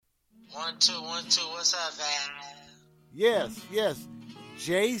1, 2, 1, 2. What's up, man? Yes.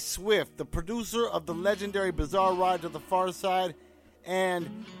 Jay Swift, the producer of the legendary Bizarre Ride to the Pharcyde,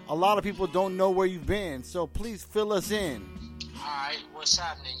 and a lot of people don't know where you've been, so please fill us in. Alright, what's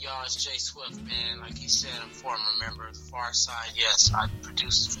happening, y'all? It's Jay Swift, man. Like he said, I'm a former member of the Pharcyde. Yes, I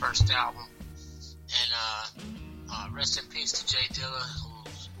produced the first album. And rest in peace to Jay Dilla, who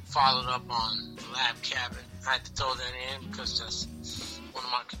followed up on the Lab Cabin. I had to throw that in because that's one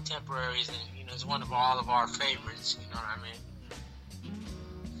of my contemporaries, and it's one of all of our favorites. You know what I mean?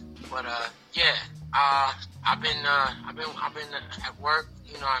 But I've been at work.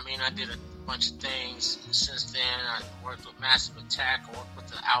 You know what I mean? I did a bunch of things since then. I worked with Massive Attack. I worked with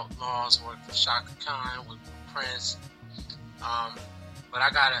the Outlaws. I worked with Shaka Khan, with Prince. But I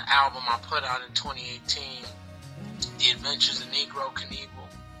got an album I put out in 2018, The Adventures of Negro Knievel.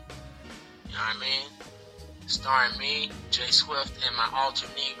 You know what I mean? Starring me, Jay Swift, and my alter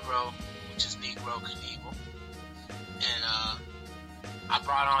Negro, which is Negro Knievel. And I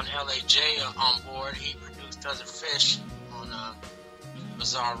brought on L.A.J. on board. He produced Other Fish on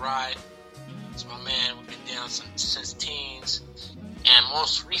Bizarre Ride. It's my man. We've been down since teens. And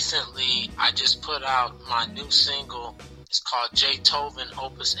most recently, I just put out my new single. It's called J. Tovin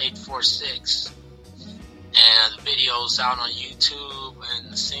Opus 846. And the video's out on YouTube,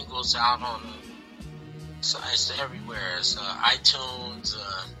 and the single's out on, so it's everywhere. It's iTunes,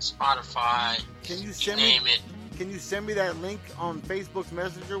 Spotify, Can you name it. Can you send me that link on Facebook's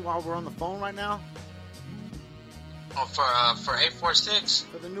Messenger while we're on the phone right now? Oh, for 846?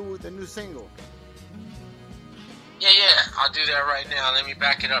 For the new single. Yeah, I'll do that right now. Let me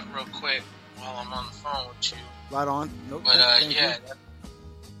back it up real quick while I'm on the phone with you. Right on. Nope. But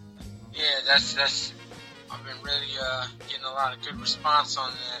that's. I've been really getting a lot of good response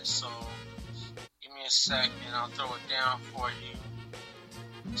on that. So give me a sec, and I'll throw it down for you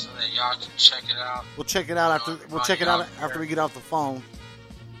so that y'all can check it out. We'll check it out after. We'll check it out after we get off the phone.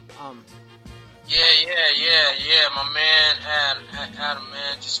 Yeah. My man Adam,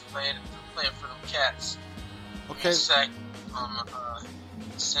 man, just playing for them cats. Okay. Give me a sec.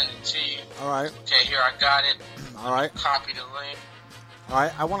 Send it to you. All right. Okay, here I got it. All right. Copy the link. All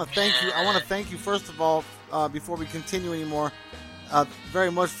right. I want to thank you first of all, before we continue anymore,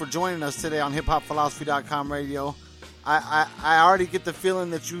 very much for joining us today on HipHopPhilosophy.com radio. I already get the feeling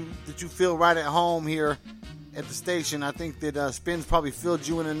that you feel right at home here at the station. I think that Spinz probably filled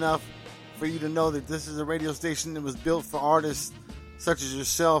you in enough for you to know that this is a radio station that was built for artists such as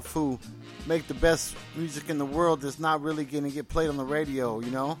yourself who make the best music in the world that's not really going to get played on the radio,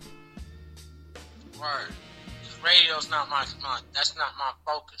 you know? Word. Radio's not that's not my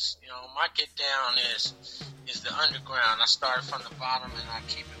focus. My get down is the underground. I started from the bottom and I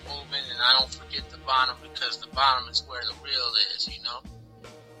keep it moving, and I don't forget the bottom because the bottom is where the real is,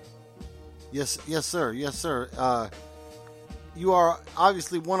 Yes, sir. You are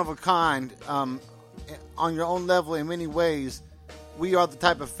obviously one of a kind, on your own level in many ways. We are the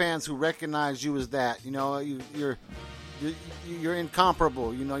type of fans who recognize you as that. You're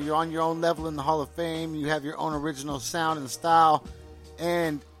incomparable. You're on your own level in the Hall of Fame. You have your own original sound and style,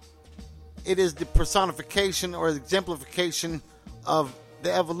 and it is the personification or exemplification of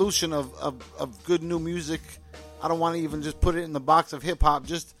the evolution of good new music. I don't want to even just put it in the box of hip hop,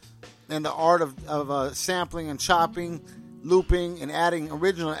 just in the art of sampling and chopping, looping, and adding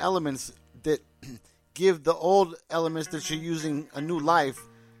original elements that give the old elements that you're using a new life,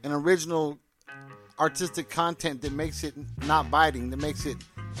 an original artistic content that makes it not biting, that makes it,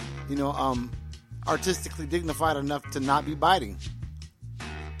 artistically dignified enough to not be biting.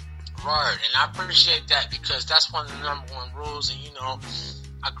 Right, and I appreciate that because that's one of the number one rules. And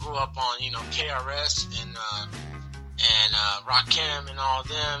I grew up on KRS and Rakim and all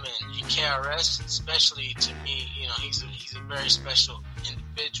them, and KRS especially to me, he's a very special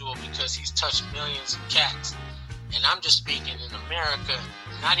individual because he's touched millions of cats. And I'm just speaking in America.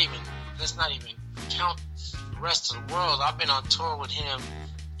 Let's not even count the rest of the world. I've been on tour with him,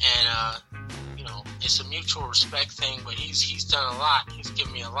 and it's a mutual respect thing. But he's done a lot. He's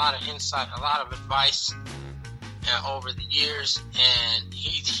given me a lot of insight, a lot of advice over the years, and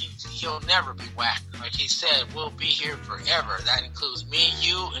he'll never be whacked. Like he said, we'll be here forever. That includes me,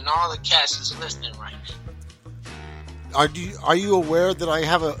 you, and all the cats that's listening right now. Are you aware that I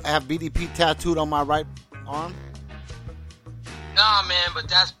have BDP tattooed on my right arm? Nah, man, but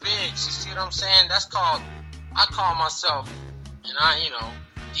that's big. You see what I'm saying? I call myself, and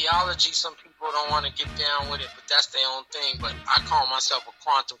theology, some people don't want to get down with it, but that's their own thing. But I call myself a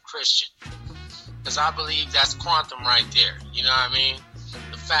quantum Christian because I believe that's quantum right there. You know what I mean?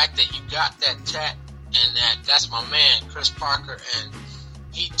 The fact that you got that tat and that's my man, Chris Parker, and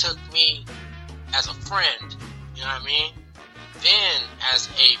he took me as a friend, you know what I mean? Then as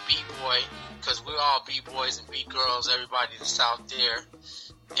a B-boy, because we're all B-boys and B-girls, everybody that's out there,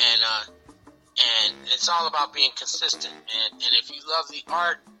 and it's all about being consistent, man. And if you love the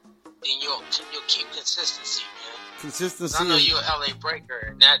art, then you'll keep consistency, man. Consistency. I know you're an LA breaker,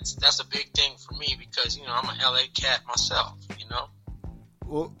 and that's a big thing for me because, you know, I'm an LA cat myself, you know?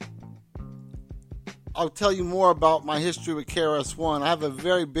 Well, I'll tell you more about my history with KRS-One. I have a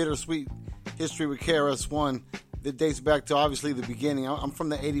very bittersweet history with KRS-One that dates back to obviously the beginning. I'm from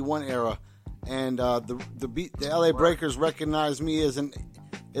the '81 era, and the LA Breakers recognize me as an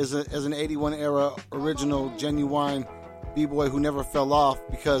 '81 era original, genuine B-boy who never fell off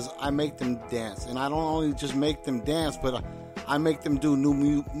because I make them dance. And I don't only just make them dance, but I make them do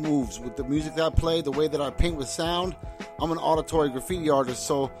new moves with the music that I play, the way that I paint with sound. I'm an auditory graffiti artist,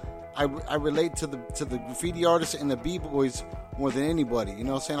 so I relate to the graffiti artists and the B-boys more than anybody. You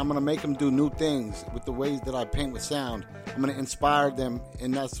know what I'm saying? I'm going to make them do new things with the ways that I paint with sound. I'm going to inspire them,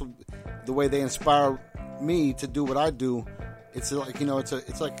 and that's the way they inspire me to do what I do. It's like, you know,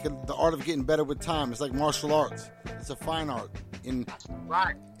 it's like the art of getting better with time. It's like martial arts. It's a fine art.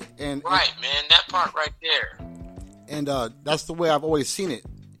 Right, man. That part right there. And that's the way I've always seen it.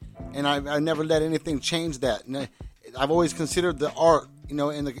 And I never let anything change that. And I've always considered the art, you know,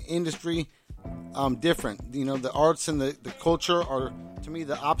 in the industry different. You know, the arts and the culture are, to me,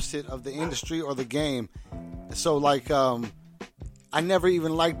 the opposite of the industry or the game. So, like, I never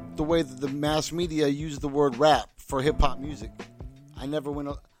even liked the way that the mass media used the word rap for hip hop music. I never went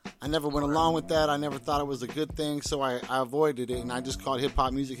along with that. I never thought it was a good thing, so I avoided it, and I just called hip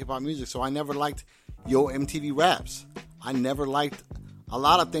hop music. So I never liked Yo MTV Raps. I never liked a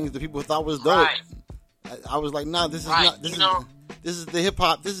lot of things that people thought was dope. Right. I was like, nah, this is not. This is the hip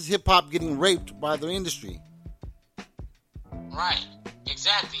hop. This is hip hop getting raped by the industry. Right.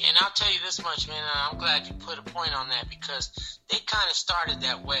 Exactly. And I'll tell you this much, man. I'm glad you put a point on that because they kind of started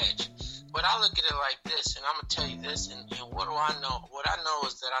that wedge. But I look at it like this, and I'm going to tell you this, and what do I know? What I know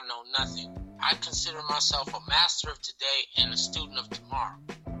is that I know nothing. I consider myself a master of today and a student of tomorrow.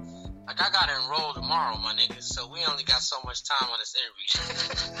 Like, I got to enroll tomorrow, my niggas, so we only got so much time on this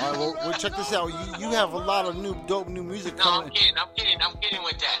interview. All right, well, check this out. You have a lot of dope new music coming. No, I'm kidding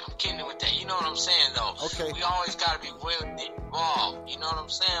with that. You know what I'm saying, though? Okay. We always got to be really involved. You know what I'm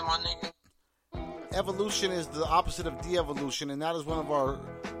saying, my nigga? Evolution is the opposite of de-evolution, and that is one of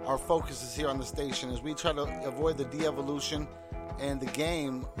our focuses here on the station, is we try to avoid the de-evolution and the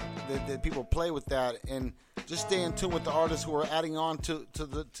game that people play with that, and just stay in tune with the artists who are adding on to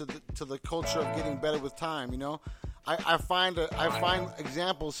the culture of getting better with time. You know, I find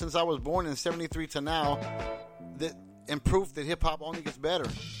examples since I was born in '73 to now that and proof that hip hop only gets better.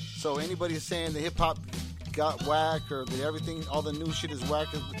 So anybody saying that hip hop got whack or that everything, all the new shit is whack,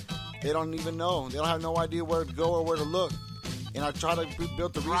 they don't even know. They don't have no idea where to go or where to look. And I try to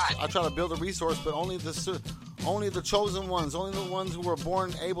build a resource, but only the chosen ones, only the ones who were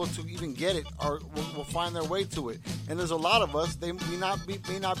born able to even get it, will find their way to it. And there's a lot of us. They may not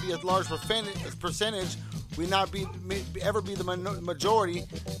be a large percentage. We may ever be the majority,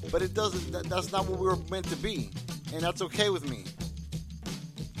 but it doesn't. That's not what we were meant to be, and that's okay with me.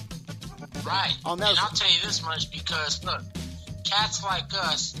 Right. And I'll tell you this much because look, cats like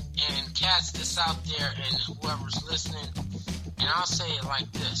us and cats that's out there and whoever's listening. And I'll say it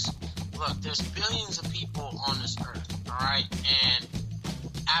like this. Look, there's billions of people on this earth, all right? And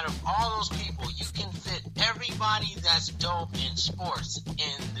out of all those people, you can fit everybody that's dope in sports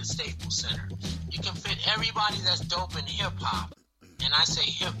in the Staples Center. You can fit everybody that's dope in hip-hop, and I say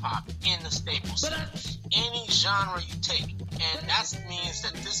hip-hop, in the Staples Center. Any genre you take. And that means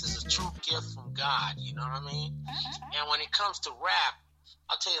that this is a true gift from God, you know what I mean? And when it comes to rap,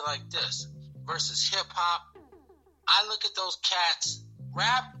 I'll tell you like this. Versus hip-hop, I look at those cats.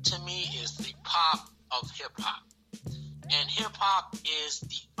 Rap to me is the pop of hip hop, and hip hop is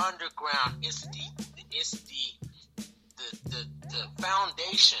the underground. It's the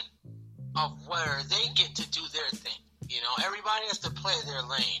foundation of where they get to do their thing. You know, everybody has to play their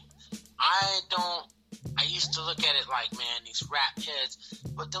lane. I used to look at it like, man, these rap heads,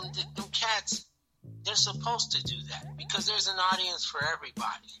 but them cats, they're supposed to do that because there's an audience for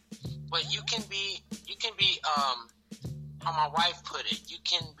everybody. But you can be how my wife put it, you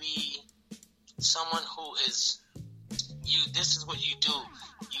can be someone who is this is what you do.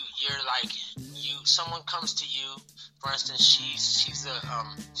 Someone comes to you, for instance, she's a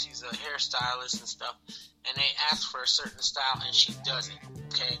hairstylist and stuff, and they ask for a certain style and she does it,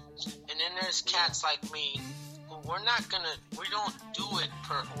 okay? And then there's cats like me who we don't do it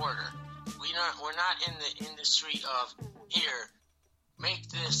per order. We're not in the industry of here, make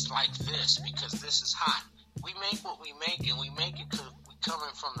this like this because this is hot. We make what we make, and we make it because we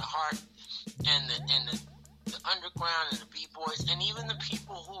coming from the heart and the underground and the b-boys and even the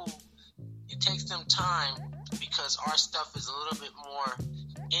people who it takes them time because our stuff is a little bit more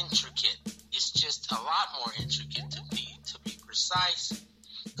intricate. It's just a lot more intricate to be precise,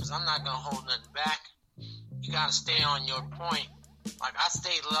 because I'm not gonna hold nothing back. You gotta stay on your point. Like, I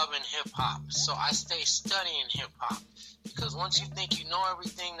stay loving hip-hop, so I stay studying hip-hop, because once you think you know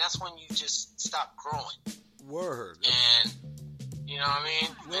everything, that's when you just stop growing. Word. And, you know what I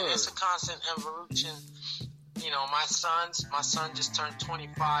mean? Word. And it's a constant evolution. You know, my son just turned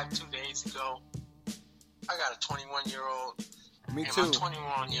 25 2 days ago. I got a 21-year-old. Me and too. My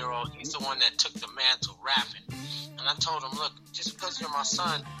 21-year-old, he's the one that took the mantle rapping. And I told him, look, just because you're my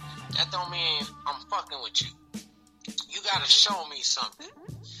son, that don't mean I'm fucking with you. You got to show me something.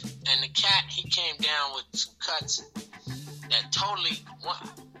 And the cat, he came down with some cuts that totally,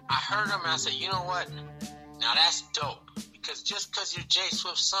 I heard him and I said, you know what? Now that's dope. Because just because you're Jay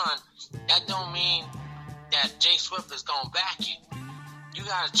Swift's son, that don't mean that Jay Swift is going to back you. You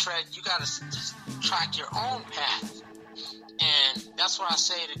got to track your own path. And that's what I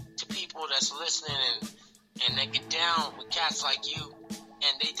say to people that's listening and they get down with cats like you,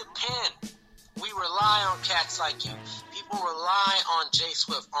 and they depend. We rely on cats like you. People rely on Jay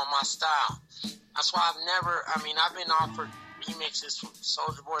Swift, on my style. That's why I've been offered remixes from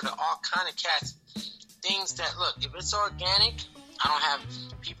Soulja Boy to all kind of cats. Things that, look, if it's organic, I don't have,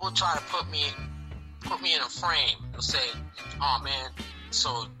 people try to put me in a frame. They'll say, oh man,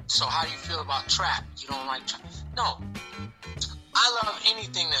 so how do you feel about trap? You don't like trap? No. I love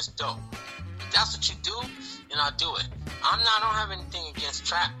anything that's dope. If that's what you do, then I'll do it. I don't have anything against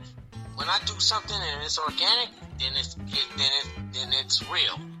trap. When I do something and it's organic, then it's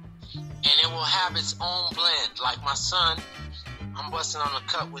real. And it will have its own blend. Like my son, I'm busting on a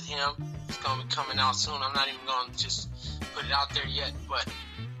cut with him. It's going to be coming out soon. I'm not even going to just put it out there yet, but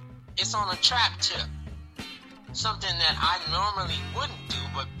it's on a trap tip. Something that I normally wouldn't do,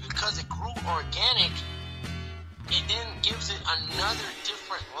 but because it grew organic, it then gives it another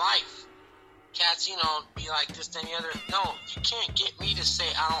different life. Cats, be like this, then the other. No, you can't get me to say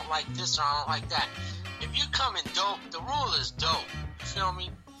I don't like this or I don't like that. If you come in dope, the rule is dope. You feel me?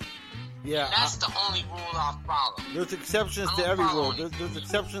 Yeah. And that's the only rule I follow. There's exceptions to every rule. There's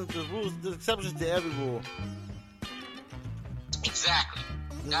exceptions. There's rules. There's exceptions to every rule. Exactly.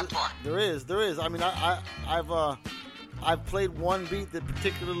 That part. There is. I mean, I've played one beat that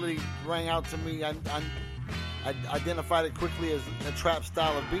particularly rang out to me. I identified it quickly as a trap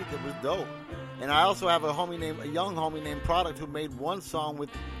style of beat that was dope. And I also have a young homie named Product who made one song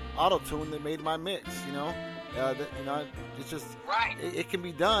with auto-tune that made my mix. It's just right. It can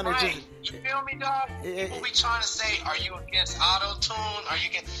be done. Right. You feel me, dog? People be trying to say, "Are you against auto-tune? Are you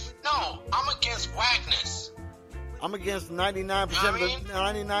against?" No, I'm against whackness. I'm against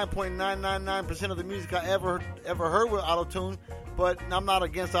 99.999% of the music I ever heard with auto-tune. But I'm not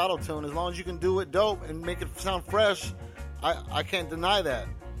against auto-tune. As long as you can do it dope and make it sound fresh, I can't deny that.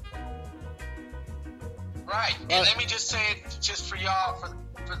 Right. And let me just say it just for y'all, for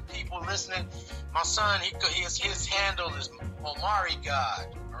the people listening. My son, his handle is Omari God,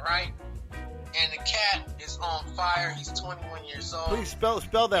 all right? And the cat is on fire. He's 21 years old. Please spell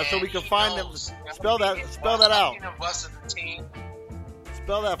that so we can find them. Spell that out.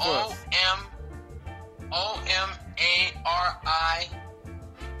 Spell that for us. OMARIGOD.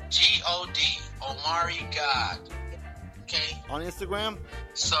 Omari God. Okay? On Instagram?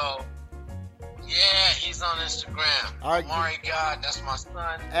 So, yeah, he's on Instagram. All right, Omari God, that's my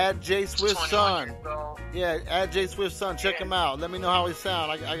son. Add Jay Swift's son. Yeah, add Jay Swift's son. Check him out. Let me know how he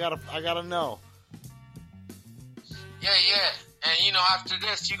sound. I gotta know. Yeah. And after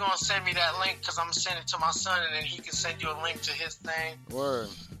this, you're gonna send me that link because I'm gonna send it to my son, and then he can send you a link to his thing. Word.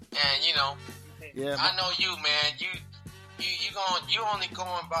 And yeah, I know you, man. You only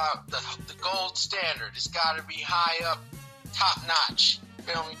going by the gold standard. It's got to be high up, top notch.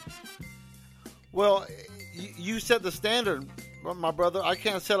 Feel me? Well, you set the standard, my brother. I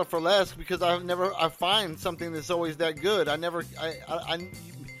can't settle for less because I find something that's always that good. I never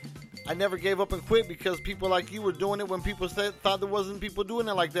gave up and quit because people like you were doing it when people thought there wasn't people doing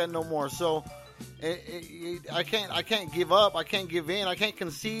it like that no more. So I can't give up. I can't give in. I can't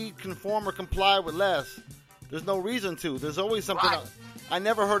concede, conform, or comply with less. There's no reason to. There's always something right. else. I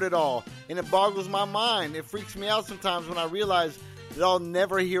never heard it all, and it boggles my mind. It freaks me out sometimes when I realize that I'll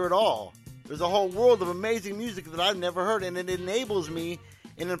never hear it all. There's a whole world of amazing music that I've never heard, and it enables me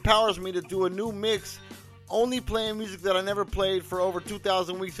and empowers me to do a new mix, only playing music that I never played for over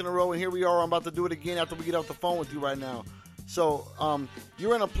 2,000 weeks in a row, and here we are. I'm about to do it again after we get off the phone with you right now. So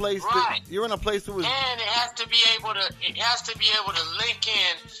you're in a place right. you're in a place that was, and it has to be able to link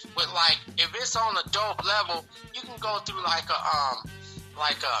in with, like, if it's on a dope level, you can go through like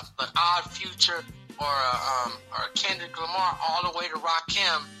an Odd Future or a Kendrick Lamar all the way to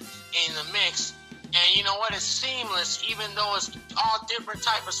Rakim in the mix, and you know what? It's seamless, even though it's all different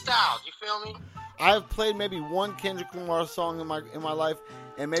type of styles. You feel me? I've played maybe one Kendrick Lamar song in my life,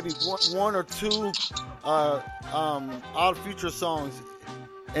 and maybe one or two Odd Future songs,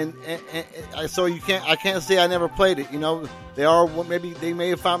 and so I can't say I never played it. You know, they may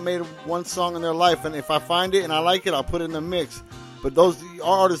have made one song in their life, and if I find it and I like it, I'll put it in the mix. But those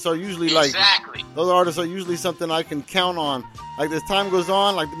artists are usually those artists are usually something I can count on. Like, as time goes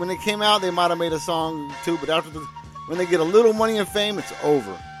on, like when they came out, they might have made a song too, but when they get a little money and fame, it's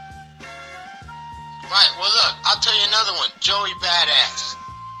over. Right. Well, look, I'll tell you another one. Joey Badass.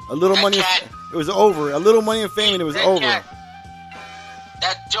 A little that money, cat, it was over. A little money and fame, and it was over.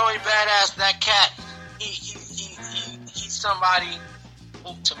 That Joey Badass, that cat, he's somebody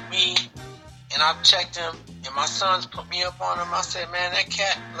who, to me, and I've checked him, and my sons put me up on him. I said, man, that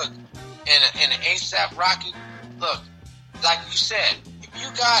cat, look, and ASAP Rocky, look, like you said, if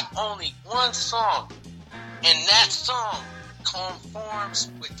you got only one song, and that song conforms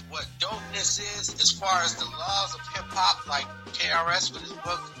with what dopeness is as far as the laws of hip-hop, like KRS with his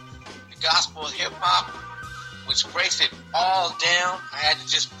book, The Gospel of Hip-Hop, which breaks it all down. I had to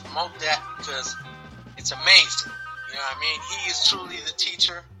just promote that because it's amazing. You know what I mean? He is truly the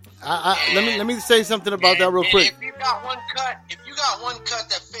teacher. Let me say something about that real quick. If you got one cut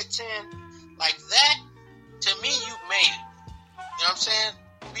that fits in like that, to me, you've made it. You know what I'm saying?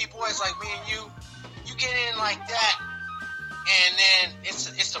 B-boys like me and you get in like that, and then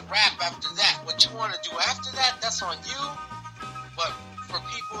it's a wrap after that. What you want to do after that, that's on you. But for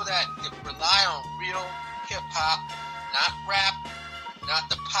people that rely on real hip-hop, not rap, not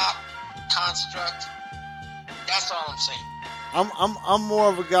the pop construct, that's all I'm saying. I'm more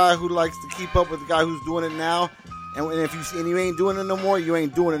of a guy who likes to keep up with the guy who's doing it now, and if you ain't doing it no more, you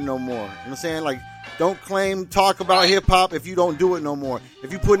ain't doing it no more. You know what I'm saying? Like, don't talk about hip hop if you don't do it no more.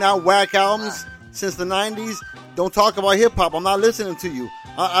 If you putting out whack albums since the '90s, don't talk about hip hop. I'm not listening to you.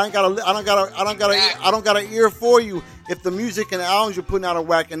 I don't got an ear for you if the music and the albums you're putting out are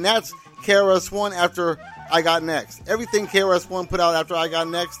whack. And that's KRS-One after I Got Next. Everything KRS-One put out after I Got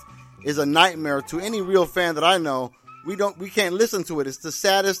Next is a nightmare to any real fan that I know. We can't listen to it. It's the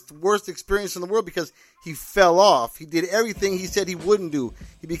saddest, worst experience in the world because he fell off. He did everything he said he wouldn't do.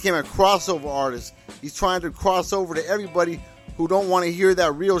 He became a crossover artist. He's trying to cross over to everybody who don't want to hear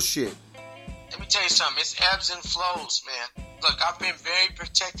that real shit. Let me tell you something. It's ebbs and flows, man. Look, I've been very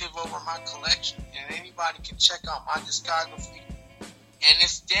protective over my collection, and anybody can check out my discography. And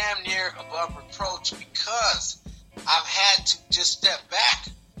it's damn near above reproach because I've had to just step back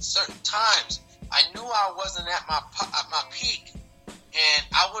certain times. I knew I wasn't at my peak, and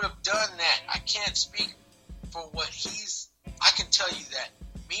I would have done that. I can't speak for what I can tell you that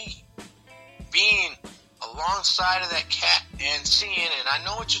me being alongside of that cat and seeing it, I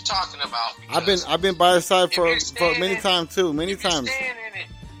know what you're talking about. I've been by his side for many times too, many times.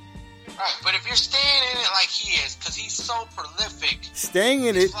 Right, but if you're staying in it like he is, because he's so prolific, staying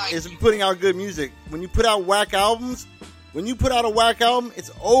in it is putting out good music. When you put out whack albums. When you put out a whack album, it's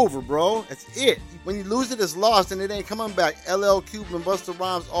over, bro. That's it. When you lose it, it's lost, and it ain't coming back. LL Cool and Busta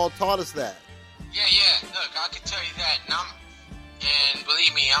Rhymes all taught us that. Yeah. Look, I can tell you that, and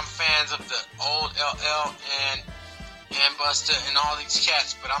believe me, I'm fans of the old LL and Busta and all these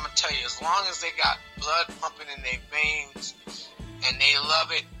cats. But I'm gonna tell you, as long as they got blood pumping in their veins and they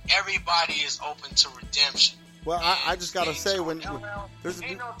love it, everybody is open to redemption. Well, I just gotta say, when there's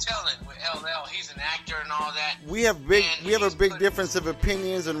ain't no telling with LL, he's an actor and all that. We have a big difference of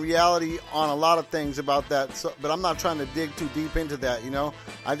opinions and reality on a lot of things about that. So, but I'm not trying to dig too deep into that. You know,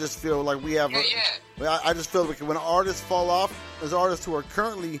 I just feel like we have. I just feel like when artists fall off, there's artists who are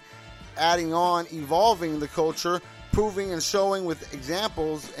currently adding on, evolving the culture, proving and showing with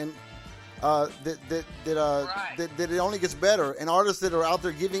examples and. That it only gets better, and artists that are out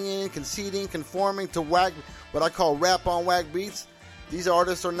there giving in, conceding, conforming to whack, what I call rap on whack beats. These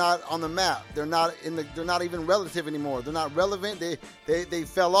artists are not on the map. They're not even relative anymore. They're not relevant. They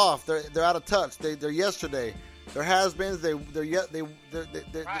fell off. They're out of touch. They're yesterday. They're has-beens. And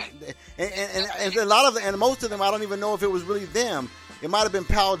a lot of them, and most of them, I don't even know if it was really them. It might have been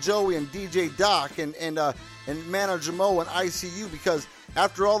Pal Joey and DJ Doc and Manager Mo and ICU, because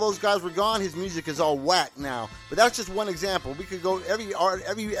after all those guys were gone, his music is all whack now. But that's just one example. We could go every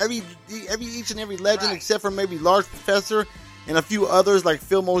each and every legend, except for maybe Large Professor and a few others like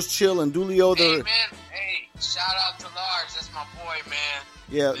Phil Most Chill and Dulio. Hey, man. Shout out to Large. That's my boy, man.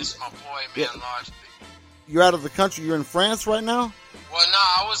 Yeah. This is my boy, man, Yeah. Large. You're out of the country. You're in France right now? Well, no,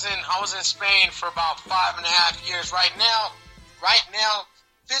 I was in Spain for about 5.5 years. Right now,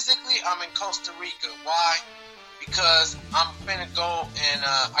 physically, I'm in Costa Rica. Why? Because I'm finna go and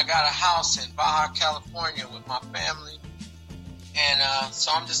I got a house in Baja California with my family, and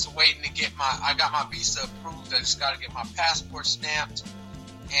so I'm just waiting to get I got my visa approved. I just got to get my passport stamped,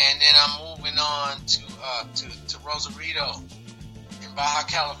 and then I'm moving on to Rosarito in Baja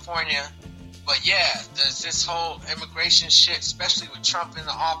California. But yeah, there's this whole immigration shit, especially with Trump in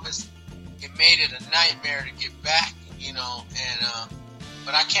the office. It made it a nightmare to get back, and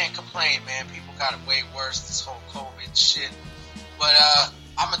but I can't complain, man. People got it way worse, this whole COVID shit. But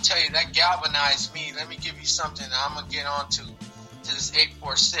I'm gonna tell you, that galvanized me. Let me give you something that I'm gonna get on to this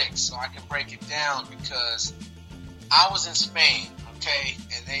 846 so I can break it down, because I was in Spain, okay,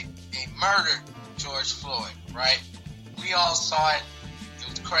 and they murdered George Floyd, right? We all saw it. It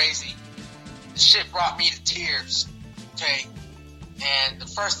was crazy. The shit brought me to tears, okay? And the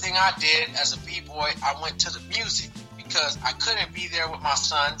first thing I did as a B-boy, I went to the music, because I couldn't be there with my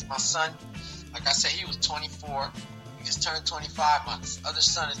sons. My son, like I said, he was 24. He just turned 25. My other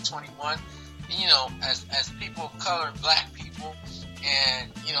son is 21. And, as people of color, black people,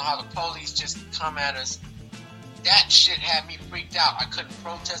 and, how the police just come at us, that shit had me freaked out. I couldn't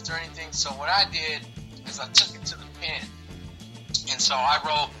protest or anything. So what I did is I took it to the pen. And so I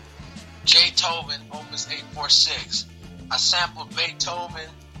wrote Beethoven, Opus 846. I sampled Beethoven.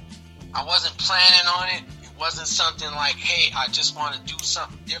 I wasn't planning on it. It wasn't something like, hey, I just want to do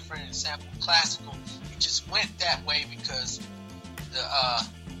something different and sample classical. It just went that way because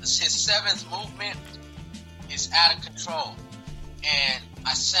his seventh movement is out of control. And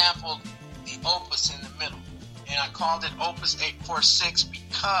I sampled the opus in the middle. And I called it Opus 846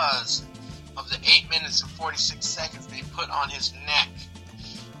 because of the 8 minutes and 46 seconds they put on his neck.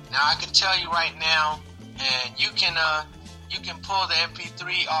 Now I can tell you right now, and you can pull the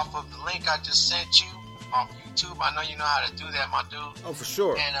MP3 off of the link I just sent you off YouTube. I know you know how to do that, my dude. Oh, for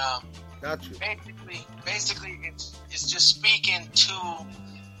sure. And got you. Basically, it's just speaking to.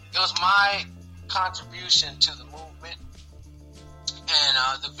 It was my contribution to the movement,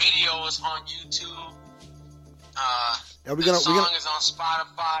 and the video is on YouTube. The song is on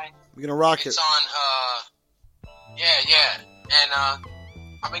Spotify. We're gonna rock it's it. On. And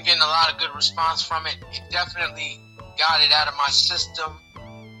I've been getting a lot of good response from it. It definitely got it out of my system,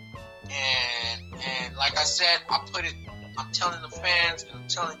 and like I said, I'm telling the fans and I'm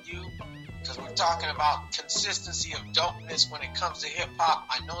telling you, because we're talking about consistency of dopeness when it comes to hip-hop.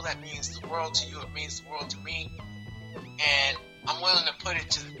 I know that means the world to you. It means the world to me, and I'm willing to put it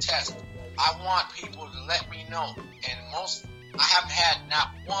to the test. I want people to let me know, and I haven't had not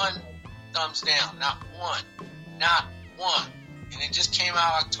one thumbs down, not one, and it just came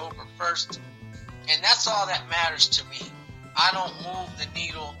out October 1st, and that's all that matters to me. I don't move the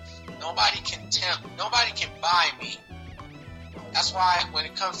needle. Nobody can buy me. That's why when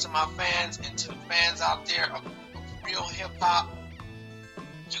it comes to my fans and to the fans out there of real hip-hop,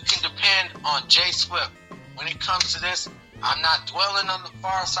 you can depend on Jay Swift. When it comes to this, I'm not dwelling on the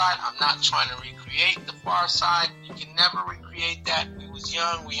Pharcyde. I'm not trying to recreate the Pharcyde. You can never recreate that. We was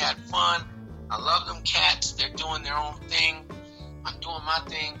young. We had fun. I love them cats. They're doing their own thing. I'm doing my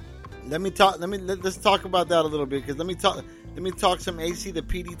thing. Let's talk about that a little bit, because let me talk some AC the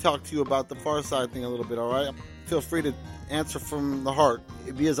PD talk to you about the Pharcyde thing a little bit. All right, feel free to answer from the heart.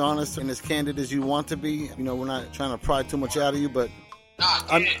 Be as honest and as candid as you want to be. We're not trying to pry too much out of you, but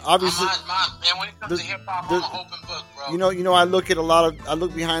obviously, man, when it comes to hip hop, I'm an open book, bro. I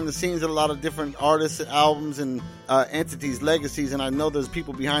look behind the scenes at a lot of different artists, albums, and entities, legacies, and I know there's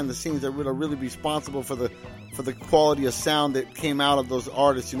people behind the scenes that are really responsible for the quality of sound that came out of those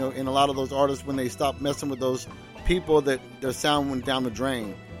artists. And a lot of those artists, when they stopped messing with those people, that their sound went down the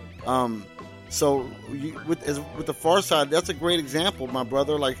drain. So with the Pharcyde, that's a great example, my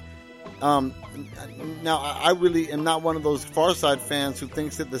brother. Like, now I really am not one of those Pharcyde fans who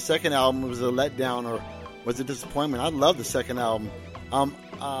thinks that the second album was a letdown or was a disappointment. I love the second album,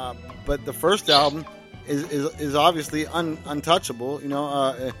 but the first album is obviously untouchable.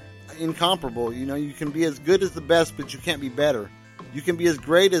 Incomparable. You can be as good as the best, but you can't be better. You can be as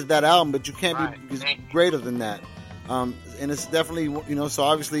great as that album, but you can't be greater than that. And it's definitely, so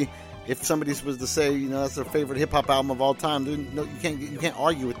obviously, if somebody was to say, that's their favorite hip hop album of all time, you can't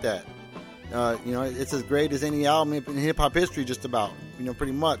argue with that. It's as great as any album in hip hop history, just about.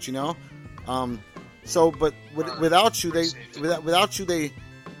 Pretty much. But without you,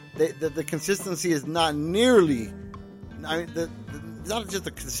 the consistency is not nearly. It's not just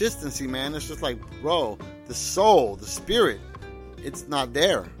the consistency, man. It's just like, bro, the soul, the spirit, it's not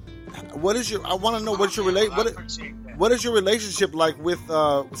there. What is your? I want to know what is your relationship like with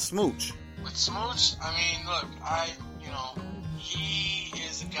Smooch? With Smooch, I mean, look, he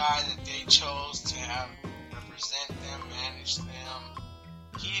is a guy that they chose to have represent them, manage them.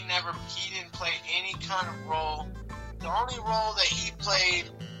 He didn't play any kind of role. The only role that he played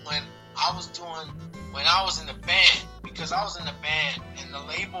when I was in the band, because I was in the band and the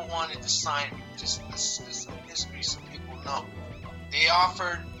label wanted to sign me, just some history so people know. They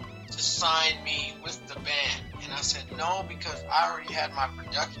offered to sign me with the band, and I said no, because I already had my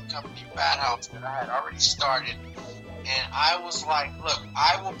production company, Fathouse, that I had already started, and I was like, look,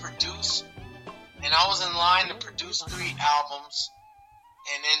 I will produce, and I was in line to produce 3 albums,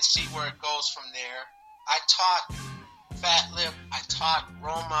 and then see where it goes from there. I taught Fat Lip, I taught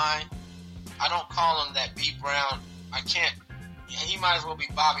Romai. I don't call him that B Brown. I can't. He might as well be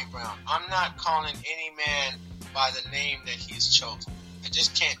Bobby Brown. I'm not calling any man by the name that he's chosen. I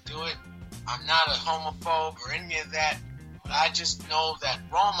just can't do it. I'm not a homophobe or any of that, but I just know that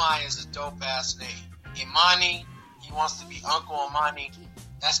Romai is a dope ass name. Imani, he wants to be Uncle Imani.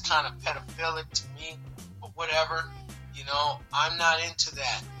 That's kind of pedophilic to me, but whatever. I'm not into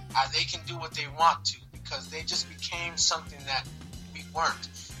that. They can do what they want to, because they just became something that we weren't.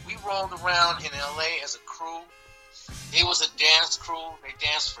 We rolled around in LA as a crew. It was a dance crew. They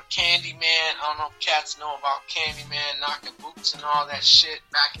danced for Candyman. I don't know if cats know about Candyman, knocking boots and all that shit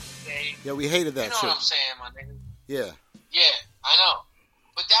back in the day. Yeah, we hated that shit. You know what I'm saying, my nigga? Yeah. Yeah, I know.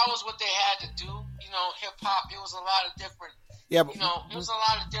 But that was what they had to do. Hip-hop, it was a lot of different, yeah, but, it was a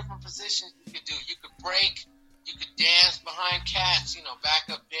lot of different positions you could do. You could break. You could dance behind cats,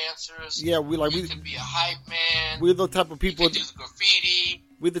 backup dancers. Yeah, you could be a hype man. We're the type of people. You could do the graffiti.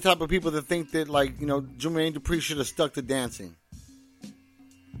 We're the type of people that think that, Jermaine Dupri should have stuck to dancing.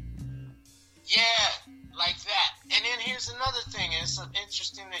 Yeah, like that. And then here's another thing, and it's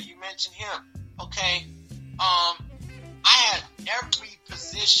interesting that you mentioned him. Okay, I had every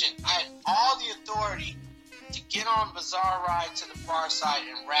position. I had all the authority to get on Bizarre Ride to the Pharcyde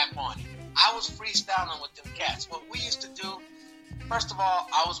and rap on it. I was freestyling with them cats. What we used to do, first of all,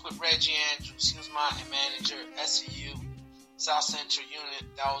 I was with Reggie Andrews. He was my manager, SEU, South Central Unit.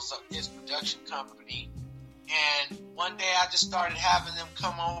 That was his production company. And one day I just started having them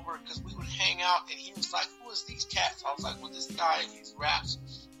come over because we would hang out. And he was like, who is these cats? I was like, well, this guy, he's raps.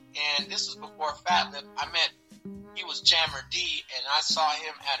 And this was before Fat Lip. He was Jammer D, and I saw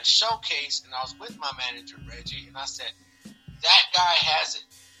him at a showcase, and I was with my manager, Reggie, and I said, that guy has it.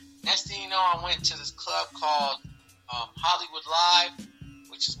 Next thing you know, I went to this club called Hollywood Live,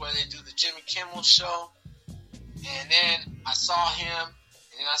 which is where they do the Jimmy Kimmel show. And then I saw him,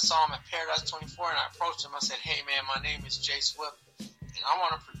 and then I saw him at Paradise 24, and I approached him. I said, hey, man, my name is Jay Swift, and I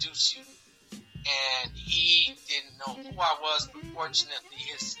want to produce you. And he didn't know who I was, but fortunately,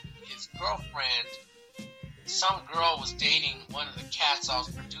 his girlfriend, some girl was dating one of the cats I was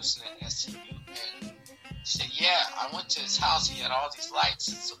producing at SCU, and he said, yeah, I went to his house, he had all these lights,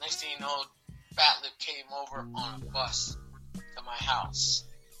 so next thing you know, Fat Lip came over on a bus to my house,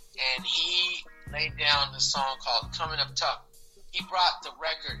 and he laid down this song called Coming Up Tough. He brought the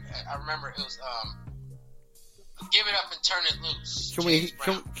record, I remember it was, Give It Up and Turn It Loose. Can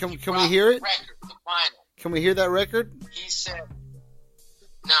we hear it? Record, the vinyl. Can we hear that record? He said,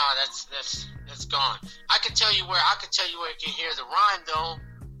 no, that's gone. I can tell you where you can hear the rhyme though.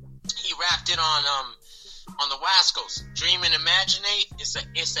 He rapped it on the Wascals. Dream and Imaginate. It's an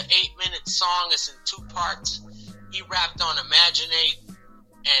 8-minute song. It's in 2 parts. He rapped on Imaginate,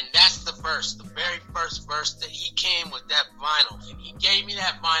 and that's the verse, the very first verse that he came with that vinyl. And he gave me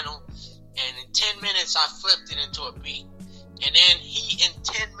that vinyl, and in 10 minutes I flipped it into a beat. And then he in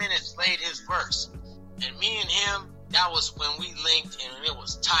 10 minutes laid his verse. And me and him, that was when we linked, and it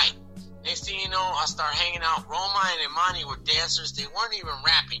was tight. Next thing you know, I started hanging out. Roma and Imani were dancers. They weren't even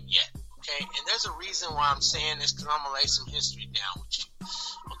rapping yet, okay? And there's a reason why I'm saying this, because I'm going to lay some history down with you,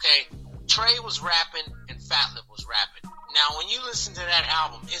 okay? Trey was rapping, and Fat Lip was rapping. Now, when you listen to that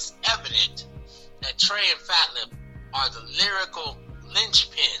album, it's evident that Trey and Fat Lip are the lyrical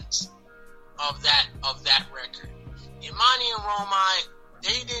linchpins of that record. Imani and Romai,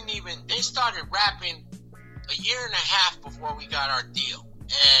 they started rapping a year and a half before we got our deal.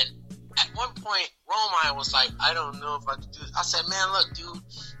 And at one point, Romai was like, I don't know if I can do this. I said, man, look, dude,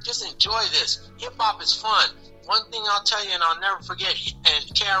 just enjoy this. Hip-hop is fun. One thing I'll tell you, and I'll never forget, and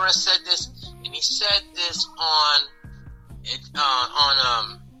KRS said this, and he said this on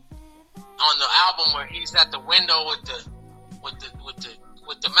the album where he's at the window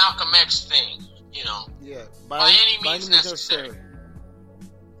with the Malcolm X thing, you know. Yeah. By any means necessary.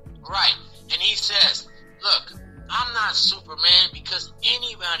 Right. And he says, Look, I'm not Superman because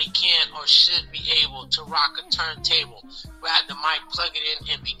anybody can or should be able to rock a turntable, grab the mic, plug it in,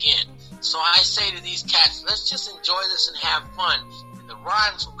 and begin. So I say to these cats, let's just enjoy this and have fun, and the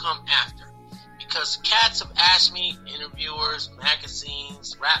rhymes will come after. Because cats have asked me, interviewers,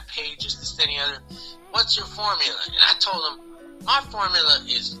 magazines, rap pages, this, that, and the other, what's your formula? And I told them, my formula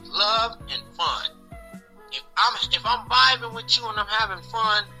is love and fun. If I'm vibing with you and I'm having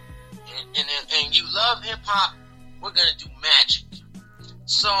fun, and you love hip hop, we're gonna do magic.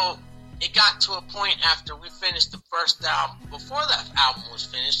 So it got to a point after we finished the first album, before that album was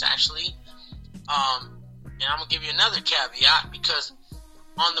finished, actually. And I'm gonna give you another caveat, because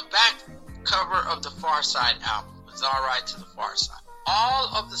on the back cover of the Pharcyde album, Bizarre Ride to the Pharcyde,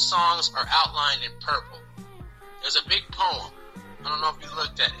 all of the songs are outlined in purple. There's a big poem. I don't know if you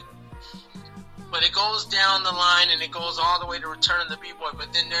looked at it, but it goes down the line and it goes all the way to Return of the B-Boy.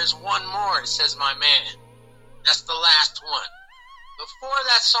 But then there's one more. It says My Man. That's the last one. Before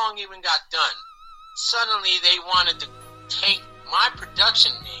that song even got done, suddenly they wanted to take my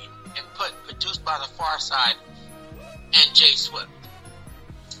production name and put Produced by the Pharcyde and Jay Swift.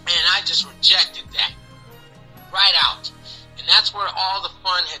 And I just rejected that right out. And that's where all the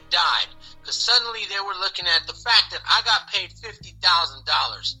fun had died. Because suddenly they were looking at the fact that I got paid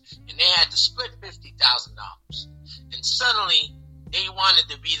 $50,000 and they had to split $50,000. And suddenly they wanted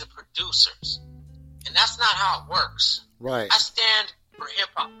to be the producers. And that's not how it works. Right. I stand for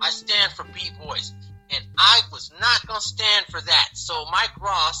hip-hop. I stand for B-boys. And I was not going to stand for that. So Mike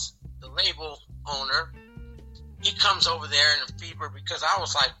Ross, the label owner, he comes over there in a fever because I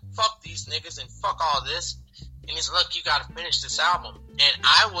was like, fuck these niggas and fuck all this. And he's, look, you got to finish this album. And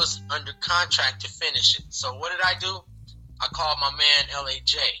I was under contract to finish it. So what did I do? I called my man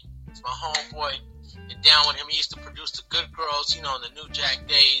L.A.J. It's my homeboy. And down with him, he used to produce the Good Girls, in the New Jack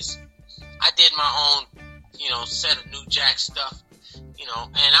days. I did my own, set of New Jack stuff, and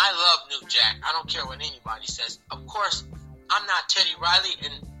I love New Jack. I don't care what anybody says. Of course, I'm not Teddy Riley,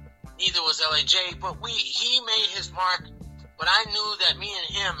 and neither was L.A.J., but he made his mark. But I knew that me and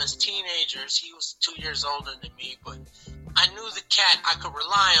him as teenagers, he was 2 years older than me, but I knew the cat, I could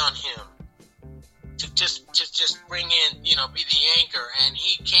rely on him to just bring in, be the anchor. And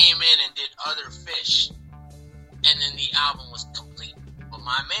he came in and did Other Fish. And then the album was complete. But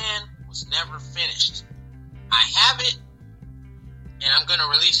My Man was never finished. I have it, and I'm going to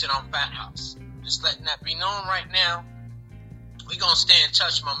release it on Fathouse. Just letting that be known right now. We're going to stay in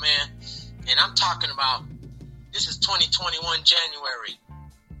touch, my man. And I'm talking about, this is 2021 January.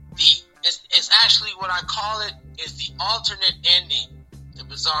 It's actually what I call it is the alternate ending to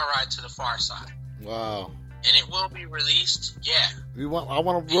Bizarre Ride to the Pharcyde. Wow. And it will be released. Yeah. I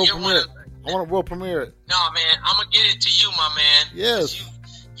want to world premiere it. I want to world premiere it. No, man. I'm going to get it to you, my man. Yes.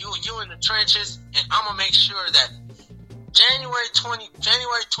 You in the trenches, and I'm going to make sure that January 21,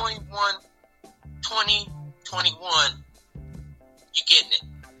 2021, you're getting it.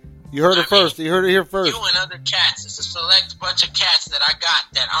 You heard it first. You heard it here first. You and other cats. It's a select bunch of cats that I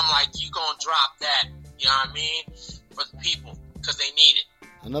got that I'm like, you gonna drop that, you know what I mean, for the people, because they need it.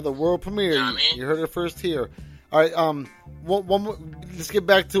 Another world premiere. You know what I mean? You heard it first here. All right, one more, let's get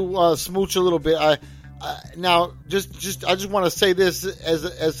back to Smooch a little bit. Now, I just want to say this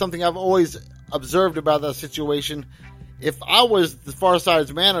as something I've always observed about that situation. If I was the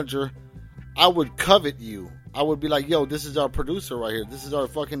Pharcyde's manager, I would covet you. I would be like, yo, this is our producer right here. This is our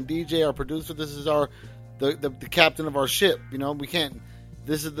fucking DJ, our producer. This is the captain of our ship. We can't.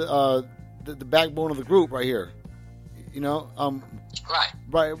 This is the backbone of the group right here.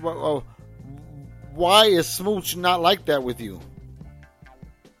 Right. Why is Smooch not like that with you?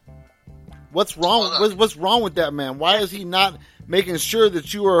 What's wrong? What's wrong with that man? Why is he not making sure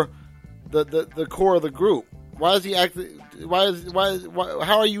that you are the core of the group? Why is he acting?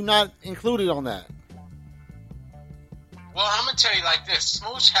 How are you not included on that? Well, I'm gonna tell you like this: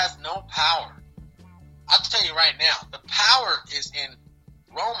 Smooch has no power. I'll tell you right now, the power is in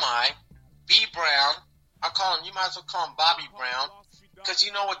Romai, B Brown. You might as well call him Bobby Brown, because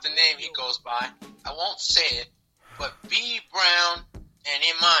you know what the name he goes by. I won't say it, but B Brown and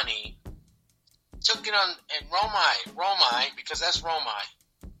Imani took it on, and Romai, because that's Romai.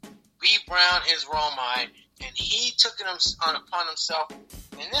 B Brown is Romai, and he took it upon himself.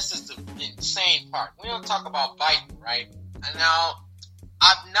 And this is the insane part. We don't talk about biting, right? And now,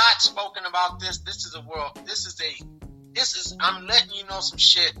 I've not spoken about this. I'm letting you know some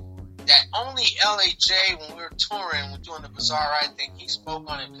shit that only L.A.J., when we were touring, we're doing the Bizarre Ride thing, he spoke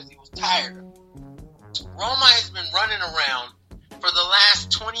on it because he was tired of it. Roma has been running around for the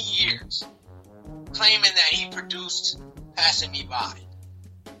last 20 years claiming that he produced Passing Me By.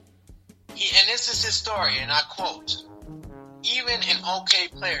 And this is his story, and I quote, even an okay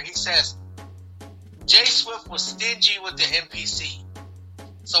player, he says, Jay Swift was stingy with the MPC.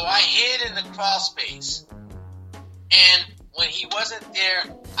 So I hid in the crawl space. And when he wasn't there,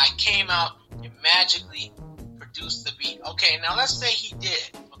 I came out and magically produced the beat. Okay, now let's say he did,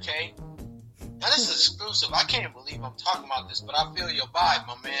 okay? Now this is exclusive. I can't believe I'm talking about this, but I feel your vibe,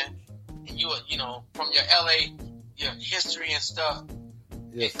 my man. And you know, from your LA, your history and stuff.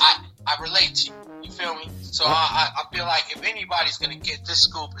 Yes. I relate to you. You feel me? So I feel like if anybody's gonna get this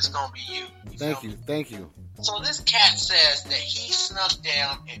scoop, it's gonna be you. Thank you. So this cat says that he snuck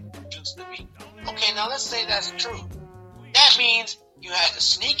down and produced the beat. Okay, now let's say that's true. That means you had to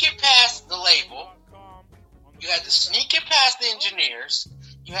sneak it past the label. You had to sneak it past the engineers.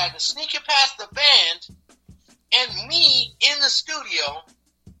 You had to sneak it past the band. And me in the studio,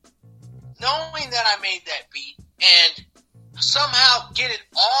 knowing that I made that beat, and somehow get it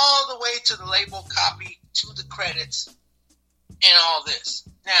all the way to the label copy, to the credits, and all this.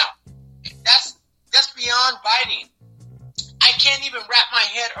 Now, that's beyond biting. I can't even wrap my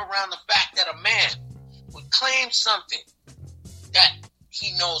head around the fact that a man would claim something that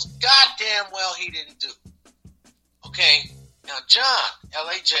he knows goddamn well he didn't do. Okay? Now, John,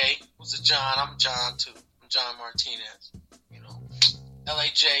 L.A.J., who's a John, I'm John too. I'm John Martinez. You know,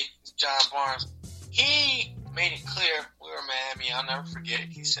 L.A.J., John Barnes. He made it clear, we were in Miami, I'll never forget it.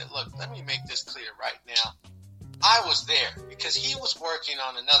 He said, look, let me make this clear right now. I was there because he was working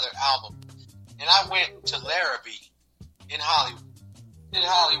on another album. And I went to Larrabee in Hollywood.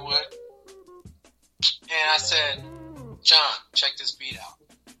 And I said, John, check this beat out.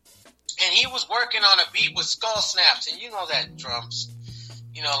 And he was working on a beat with skull snaps. And you know that drums,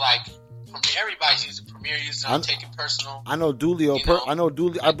 you know, like everybody's using Premiere, using it, take it personal. I know Dulio.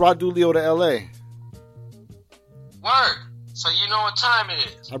 I brought Dulio to LA. Word. So you know what time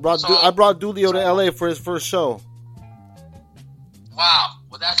it is. I brought Dulio to LA for his first show. Wow.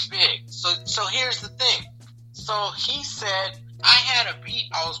 Well, that's big. So here's the thing. So he said, I had a beat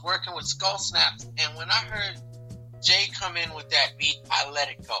I was working with skull snaps, and when I heard Jay come in with that beat, I let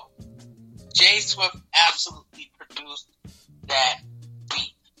it go. Jay Swift absolutely produced that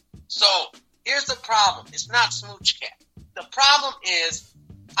beat. So here's the problem. It's not Smooch Cat. The problem is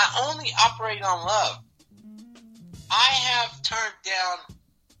I only operate on love. I have turned down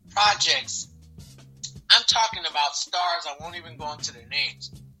projects. I'm talking about stars. I won't even go into their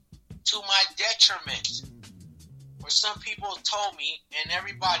names. To my detriment. Where some people told me, and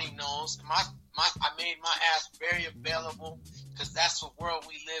everybody knows, I made my ass very available because that's the world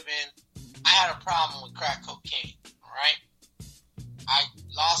we live in. I had a problem with crack cocaine, all right? I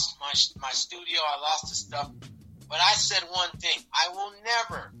lost my studio, I lost the stuff, but I said one thing, I will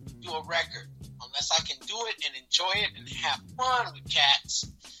never do a record unless I can do it and enjoy it and have fun with cats,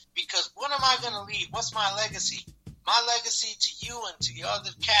 because what am I going to leave? What's my legacy? My legacy to you and to the other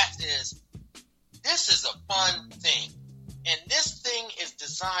cats is, this is a fun thing, and this thing is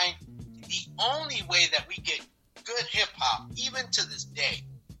designed the only way that we get good hip-hop, even to this day.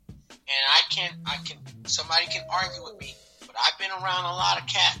 And somebody can argue with me, but I've been around a lot of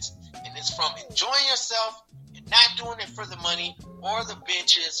cats, and it's from enjoying yourself and not doing it for the money or the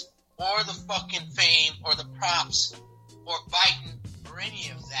bitches or the fucking fame or the props or biting or any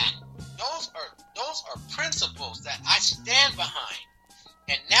of that. Those are principles that I stand behind.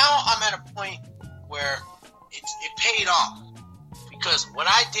 And now I'm at a point where it paid off, because what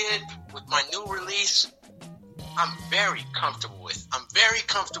I did with my new release, I'm very comfortable with.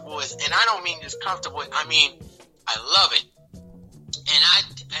 And I don't mean just comfortable with, I mean, I love it.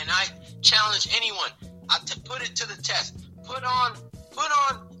 And I challenge anyone to put it to the test. Put on,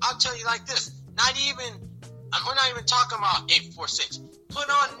 I'll tell you like this, we're not even talking about 846. Put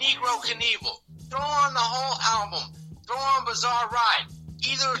on Negro Knievel. Throw on the whole album. Throw on Bizarre Ride.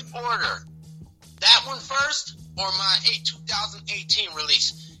 Either order. That one first or my 2018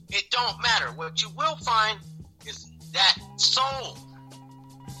 release. It don't matter. What you will find is that soul,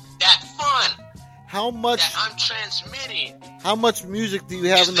 that fun, that I'm transmitting. How much music do you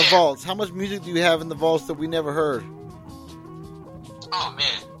have in the vaults? How much music do you have in the vaults that we never heard? Oh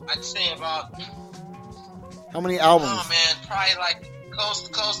man, I'd say about. How many albums? Oh man, probably like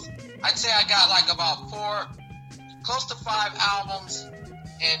close. I'd say I got like about close to 5 albums,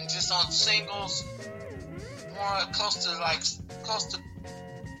 and just on singles, close to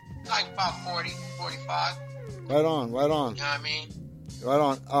about 40, 45. Right on. You know what I mean? Right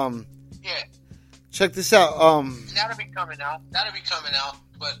on. Yeah. Check this out. That'll be coming out.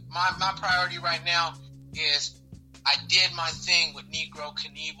 But my priority right now is I did my thing with Negro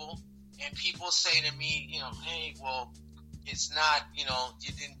Knievel, and people say to me, hey, well, it's not, you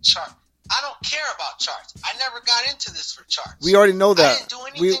didn't chart. I don't care about charts. I never got into this for charts. We already know that. I didn't do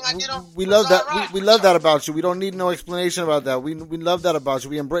anything I did on we love that. Right we love that about you. We don't need no explanation about that. We love that about you.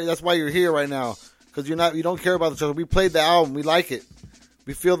 We embrace. That's why you're here right now, because you don't care about the charts. We played the album. We like it.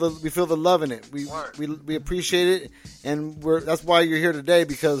 We feel the love in it. We appreciate it, and that's why you're here today,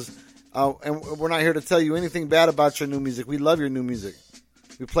 because and we're not here to tell you anything bad about your new music. We love your new music.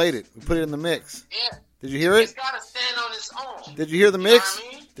 We played it. We put it in the mix. Yeah. Did you hear it? It's got to stand on its own. Did you hear the mix? Know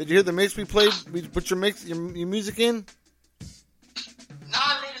what I mean? Did you hear the mix we played? We put your music in? No,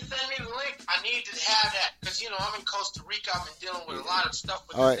 I need to send me the link. I need to have that because, I'm in Costa Rica. I've been dealing with a lot of stuff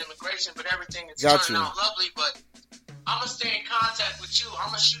with immigration, but everything is turning out lovely. But I'm going to stay in contact with you. I'm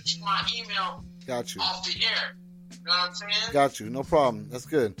going to shoot you my email off the air. You know what I'm saying? Got you. No problem. That's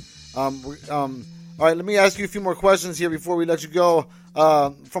good. All right, let me ask you a few more questions here before we let you go.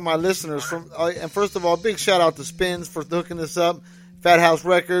 From my listeners, and first of all, big shout out to Spinz for hooking this up. Fathouse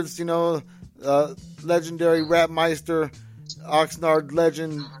Records, legendary rap meister, Oxnard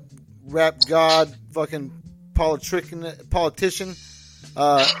legend, rap god, fucking politician. He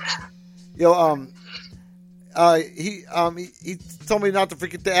told me not to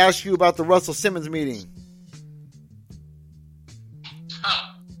forget to ask you about the Russell Simmons meeting.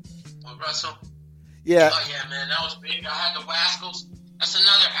 Well, Russell. Yeah. Oh yeah, man, that was big. I had the Wascals. That's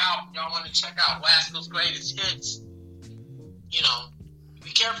another album y'all want to check out. Wascals' greatest hits. Be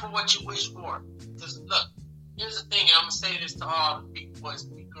careful what you wish for. Because look, here's the thing. And I'm gonna say this to all the big boys,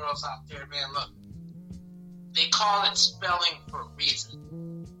 big girls out there, man. Look, they call it spelling for a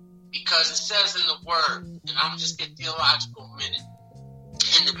reason. Because it says in the word, and I'm just get theological a minute.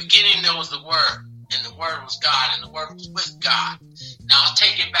 In the beginning there was the word, and the word was God, and the word was with God. Now I'll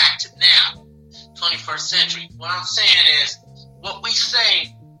take it back to now, 21st century. What I'm saying is, what we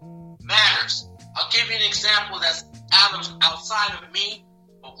say matters. I'll give you an example that's outside of me,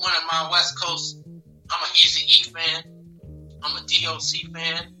 but one of my West Coast. I'm an Eazy-E fan. I'm a DOC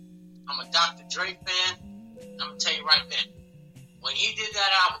fan. I'm a Dr. Dre fan. I'm going to tell you right now. When he did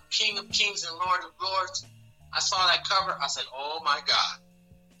that album, King of Kings and Lord of Lords, I saw that cover. I said, oh, my God.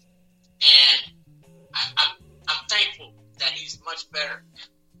 And I'm thankful that he's much better.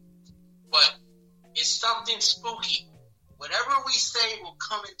 But it's something spooky. Whatever we say will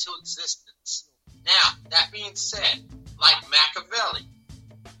come into existence. Now, that being said, like Machiavelli,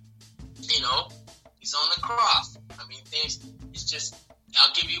 he's on the cross. I mean, it's just,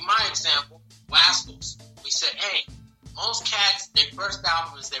 I'll give you my example, Wascals. We said, hey, most cats, their first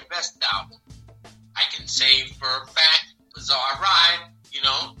album is their best album. I can say for a fact, Bizarre Ride,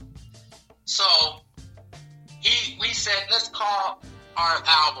 So, we said, let's call our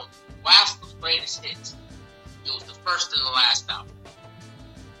album Wascals' Greatest Hits. It was the first and the last album.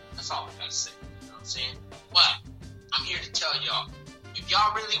 That's all I gotta say. You know what I'm saying? But I'm here to tell y'all, if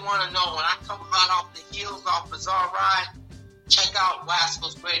y'all really want to know, when I come hot off the heels off Bizarre Ride, check out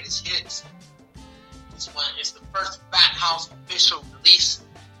Wascals' Greatest Hits. It's the first Fathouse official release.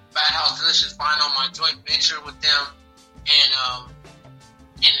 Fathouse Delicious Vinyl, my joint venture with them, and I'm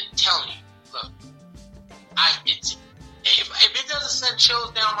telling you, look, if it doesn't send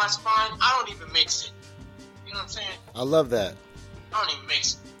chills down my spine, I don't even mix it. You know what I'm saying? I love that. I don't even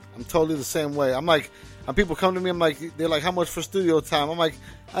mix it. I'm totally the same way. I'm like, when people come to me, they're like, how much for studio time? I'm like,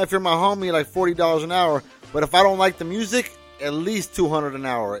 if you're my homie, like $40 an hour. But if I don't like the music, at least $200 an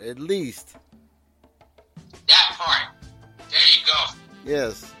hour, at least. That part. There you go.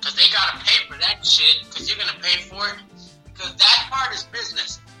 Yes. Because they got to pay for that shit, because you're going to pay for it. Because that part is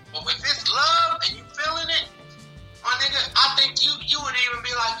business. But if it's love and you feeling it, my nigga, I think you would even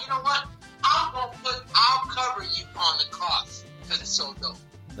be like, you know what? I'll cover you on the cost because it's so dope.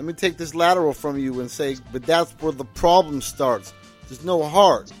 Let me take this lateral from you and say, but that's where the problem starts. There's no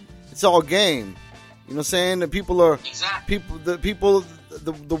heart. It's all game. You know what I'm saying? The people are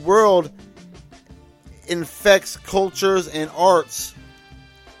the world infects cultures and arts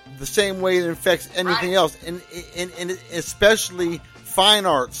the same way it infects anything else, and especially fine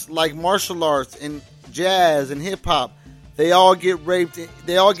arts like martial arts and jazz and hip hop. They all get raped.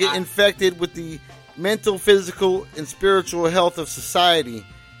 They all get infected with the mental, physical, and spiritual health of society.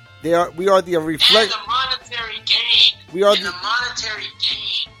 We are the reflect. And the monetary gain. We are the monetary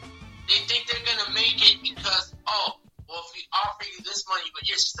gain. They think they're gonna make it because if we offer you this money, but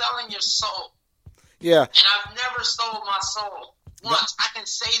you're selling your soul. Yeah. And I've never sold my soul once. I can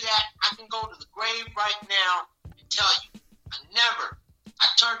say that. I can go to the grave right now and tell you, I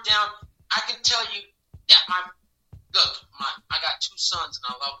turned down. I can tell you that I got two sons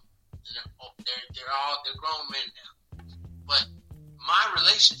and I love them. And they're grown men now. But my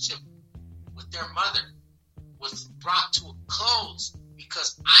relationship with their mother was brought to a close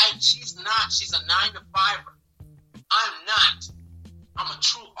because she's a 9-to-5er. I'm not. I'm a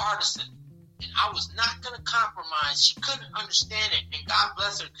true artisan. And I was not going to compromise. She couldn't understand it. And God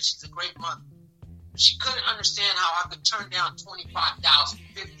bless her because she's a great mother. She couldn't understand how I could turn down $25,000,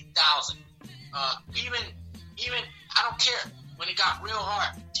 $50,000. Even, I don't care. When it got real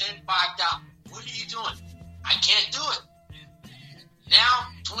hard, $10,000, $5,000. What are you doing? I can't do it. Now,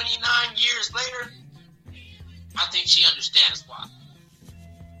 29 years later, I think she understands why.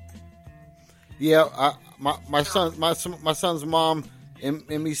 Yeah, my son's mom and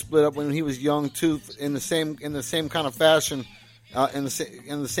me split up when he was young too, in the same kind of fashion, in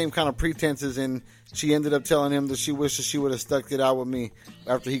the same kind of pretenses, and she ended up telling him that she wishes she would have stuck it out with me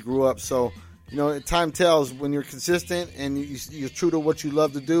after he grew up. So, time tells when you're consistent and you're true to what you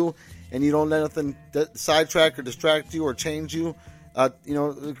love to do, and you don't let nothing sidetrack or distract you or change you.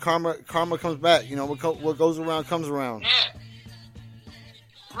 Karma comes back. What goes around comes around. Yeah.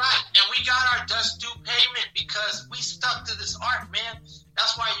 Right, and we got our dust due payment because we stuck to this art, man.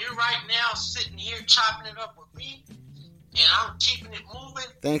 That's why you're right now sitting here chopping it up with me, and I'm keeping it moving.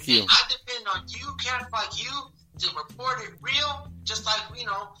 Thank you. And I depend on you, cats like you, to report it real. Just like we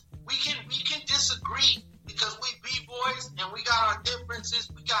can disagree because we B-boys and we got our differences.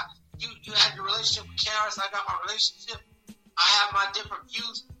 We got you had your relationship with Karis, I got my relationship. I have my different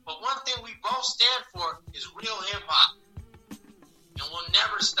views, but one thing we both stand for is real hip hop. And we'll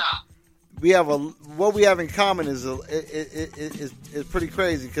never stop. What we have in common is pretty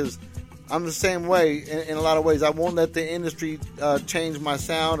crazy because I'm the same way in a lot of ways. I won't let the industry change my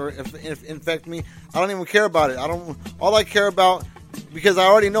sound or infect me. I don't even care about it. All I care about, because I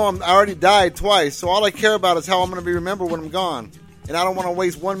already know I already died twice. So all I care about is how I'm going to be remembered when I'm gone. And I don't want to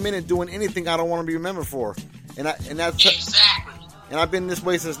waste 1 minute doing anything I don't want to be remembered for. And that's exactly. And I've been this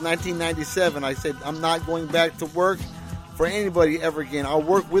way since 1997. I said I'm not going back to work for anybody ever again. I'll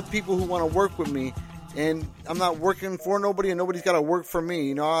work with people who want to work with me, and I'm not working for nobody, and nobody's got to work for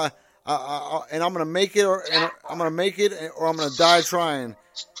me. And I'm gonna make it, or I'm gonna die trying.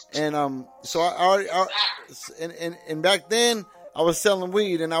 And so and back then I was selling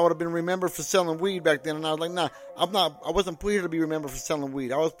weed, and I would have been remembered for selling weed back then. And I was like, nah, I wasn't put here to be remembered for selling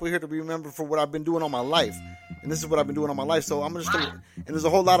weed. I was put here to be remembered for what I've been doing all my life. And this is what I've been doing all my life. So I'm just gonna, and there's a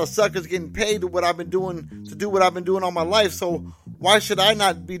whole lot of suckers getting paid to what I've been doing, to do what I've been doing all my life. So why should I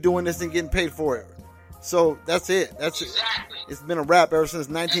not be doing this and getting paid for it? So that's it. That's exactly. It's been a wrap ever since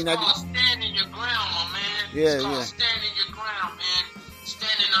 1990. It's called standing your ground, my man. Yeah, yeah. Standing your ground, man.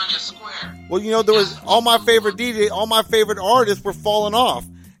 Standing on your square. Well, there was all my favorite DJs, all my favorite artists were falling off.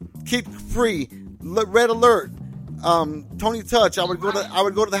 Kid Free, Red Alert, Tony Touch. I would go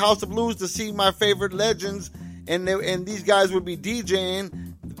to the House of Blues to see my favorite legends. And these guys would be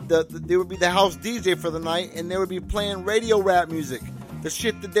DJing. They would be the house DJ for the night, and they would be playing radio rap music. The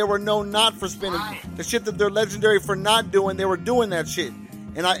shit that they were known not for spinning, the shit that they're legendary for not doing. They were doing that shit.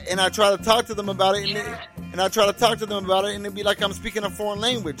 And I try to talk to them about it, and it'd be like I'm speaking a foreign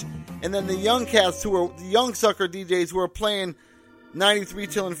language. And then the young cats the young sucker DJs who are playing 93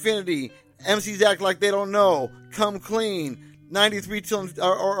 Till Infinity, MCs Act Like They Don't Know, Come Clean, 93 Till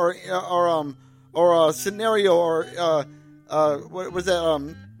or Scenario, or what was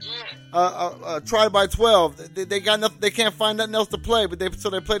that? Try by 12. They got nothing. They can't find nothing else to play, but they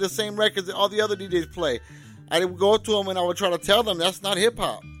play the same records that all the other DJs play. I would go to them and I would try to tell them that's not hip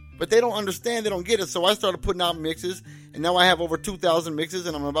hop, but they don't understand. They don't get it. So I started putting out mixes, and now I have over 2,000 mixes,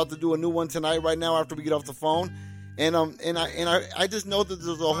 and I'm about to do a new one tonight, right now, after we get off the phone. And I just know that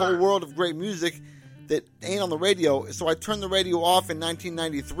there's a whole world of great music that ain't on the radio. So I turned the radio off in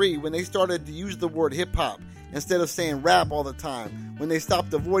 1993 when they started to use the word hip-hop instead of saying rap all the time. When they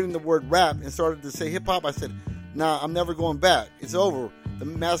stopped avoiding the word rap and started to say hip-hop, I said, nah, I'm never going back. It's over. The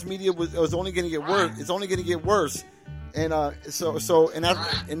mass media was only going to get worse. It's only going to get worse. And not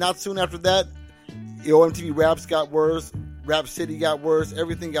soon after that, MTV Raps got worse. Rap City got worse.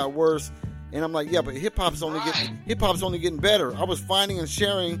 Everything got worse. And I'm like, yeah, but hip-hop's only getting better. I was finding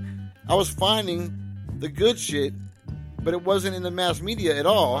the good shit, but it wasn't in the mass media at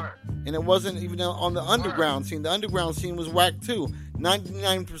all, and it wasn't even on the underground scene. The underground scene was whack too.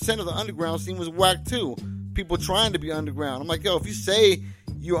 99% of the underground scene was whack too. People trying to be underground. I'm like, yo, if you say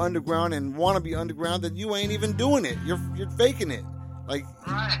you're underground and want to be underground, then you ain't even doing it. You're faking it. Like,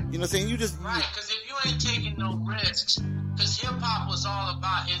 you know what I'm saying? Because if you ain't taking no risks, because hip hop is all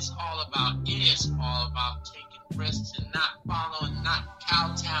about taking risks and not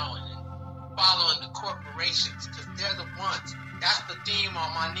kowtowing and following the corporations, because they're the ones. That's the theme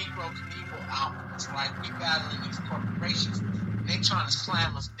on my Negro Knievel album. It's like we battling these corporations. They trying to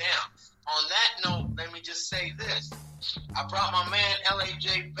slam us down. on that note, let me just say this. I brought my man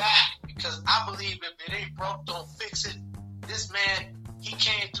LAJ back because I believe if it ain't broke, don't fix it. This man, he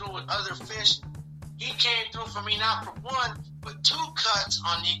came through with other fish. He came through for me not for one, but two cuts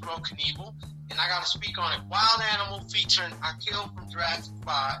on Negro Knievel. And I got to speak on it. Wild Animal featuring I Killed from Jurassic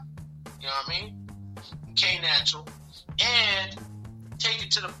 5. You know what I mean? K-Natural. And Take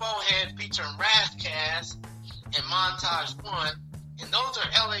It to the Forehead featuring Rathcast and Montage 1. And those are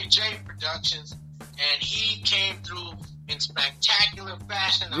LAJ productions. And he came through in spectacular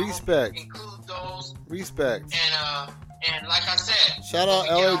fashion. Respect. I hope you include those. Respect. And like I said, shout out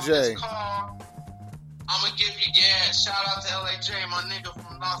LAJ. I'm gonna give you, shout out to LAJ, my nigga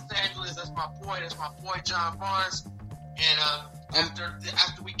from Los Angeles. That's my boy John Barnes. And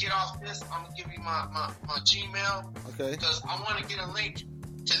after we get off this, I'm gonna give you my Gmail. Okay. Because I want to get a link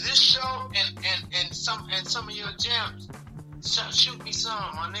to this show and some of your gems. Shoot me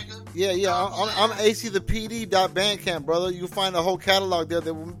some, my nigga. Yeah. I'm acthepd.bandcamp, brother. You'll find the whole catalog there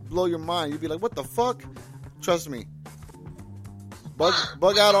that will blow your mind. You'll be like, what the fuck? Trust me.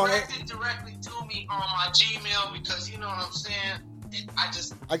 Bug out on it. Directly to me on my Gmail because you know what I'm saying.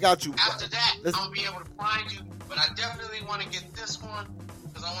 I got you. After that, I'm gonna be able to find you. But I definitely want to get this one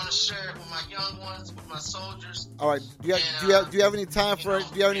because I want to share it with my young ones, with my soldiers. All right. Do you have any time for? Do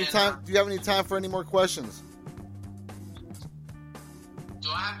you have any time for any more questions? Do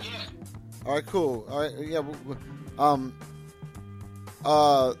I have yet? All right. Cool. All right. Yeah.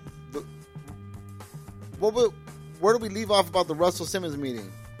 Where do we leave off about the Russell Simmons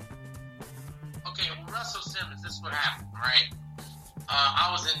meeting? Okay, well, Russell Simmons, this is what happened, right? I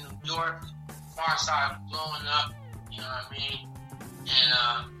was in New York, Pharcyde blowing up, you know what I mean?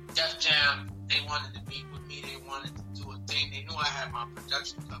 And Def Jam, they wanted to meet with me. They wanted to do a thing. They knew I had my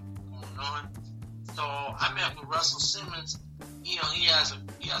production company going on. So I met with Russell Simmons. You know, he has a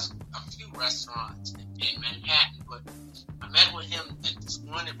few restaurants in Manhattan, but I met with him at this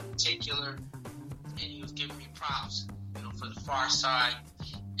one in particular, and he was giving me props, you know, for the Pharcyde.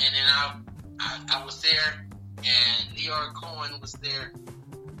 And then I was there, and Leor Cohen was there,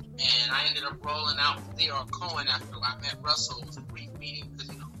 and I ended up rolling out with Leor Cohen after I met Russell. It was a brief meeting because,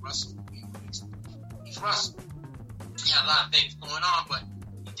 you know, Russell, he's Russell. He had a lot of things going on, but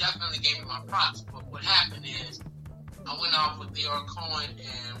he definitely gave me my props. But what happened is I went off with Leor Cohen,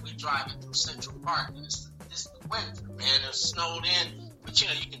 and we're driving through Central Park, and it's the winter, man. It snowed in, but, you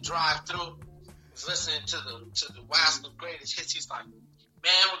know, you can drive through. I was listening to the Wascals greatest hits. He's like,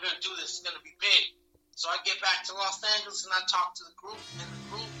 man, we're going to do this. It's going to be big. So I get back to Los Angeles, and I talk to the group, and the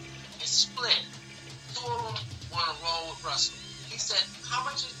group is split. Two of them want to roll with Russell. He said, how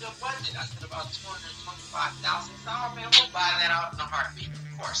much is your budget? I said, about $225,000. Oh, man, we'll buy that out in a heartbeat.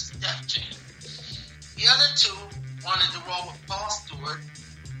 Of course, Def Jam. The other two wanted to roll with Paul Stewart,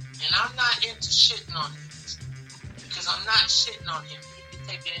 and I'm not into shitting on him because I'm not shitting on him. He can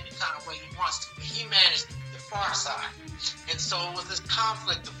take it any kind of way he wants to. But he managed the Pharcyde. And so it was this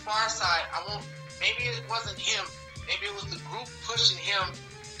conflict. The Pharcyde, maybe it wasn't him. Maybe it was the group pushing him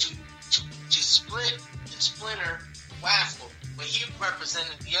to split and splinter Wascal, but he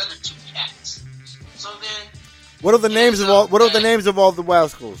represented the other two cats. So then, what are the names of all? What are the names of all the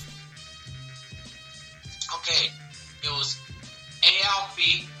Wascals? Okay, it was ALP,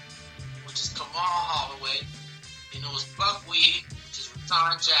 which is Kamal Holloway, and it was Buckwheat, which is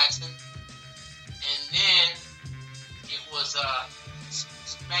Rashawn Jackson, and then it was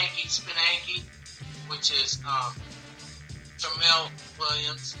Spinanky, which is Jamel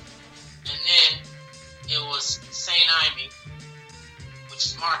Williams, and then it was St. Amy, which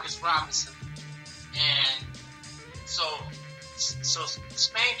is Marcus Robinson, and so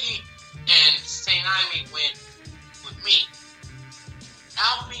Spanky and St. Amy went with me.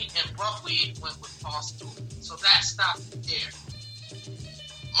 Alfie and Buckwheat went with Paul Stewart, so that stopped there.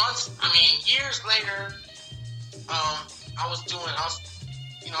 Years later, I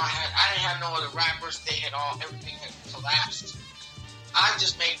didn't have no other rappers. Everything had collapsed. I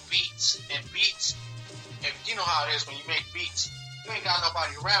just make beats, and you know how it is when you make beats. You ain't got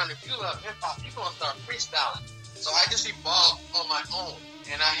nobody around. If you love hip-hop, you're going to start freestyling. So I just evolved on my own.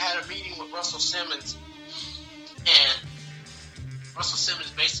 And I had a meeting with Russell Simmons, and Russell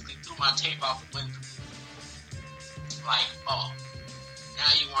Simmons basically threw my tape out the window. Like, oh,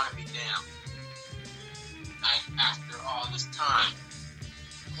 now you want to be down. Like, after all this time.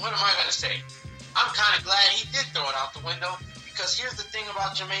 What am I going to say? I'm kind of glad he did throw it out the window, because here's the thing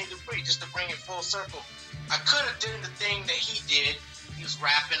about Jermaine Dupri, just to bring it full circle. I could have done the thing that he did. He was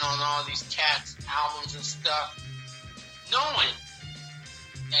rapping on all these cats' albums and stuff, knowing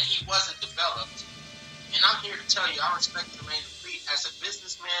that he wasn't developed. And I'm here to tell you, I respect Jermaine Dupri as a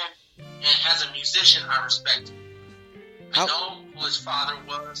businessman, And as a musician, I respect him. I know who his father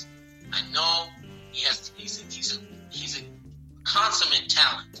was. I know he's a consummate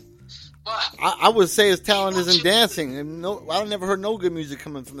talent. But I would say his talent is in dancing. And I never heard no good music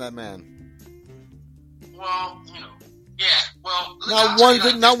coming from that man. Well, yeah. Well,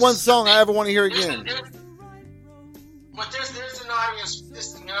 not one song I ever want to hear again. But there's an audience.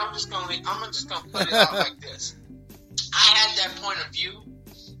 I'm just gonna put it out like this. I had that point of view,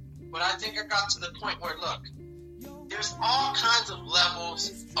 but I think I got to the point where, look, there's all kinds of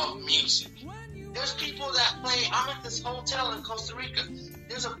levels of music. There's people that play. I'm at this hotel in Costa Rica.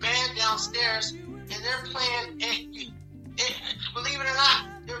 There's a band downstairs, and they're playing. Believe it or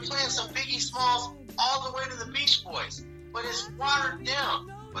not, they're playing some Biggie Smalls all the way to the Beach Boys. But it's watered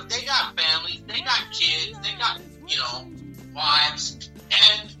down. But they got families, they got kids, they got wives,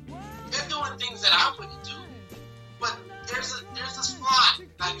 and they're doing things that I wouldn't do. But there's a slot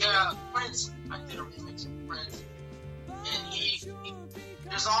like Prince. I did a remix of Prince, and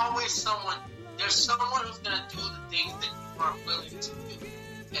there's always someone. There's someone who's gonna do the things that you aren't willing to do.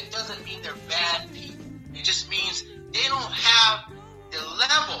 It doesn't mean they're bad people. It just means they don't have the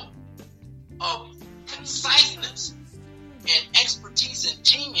level of conciseness and expertise and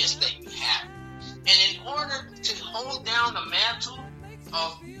genius that you have. And in order to hold down the mantle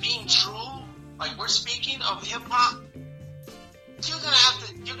of being true, like we're speaking of hip hop,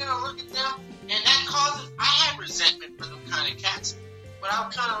 you're gonna look at them, and that causes. I have resentment for them kind of cats, but I'll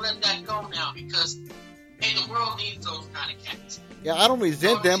kind of let that go now because, hey, the world needs those kind of cats. Yeah, I don't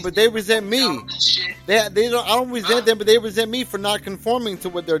resent them, but they resent me. I don't resent them, but they resent me for not conforming to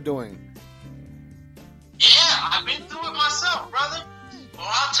what they're doing. Yeah, I've been through it myself, brother. Well,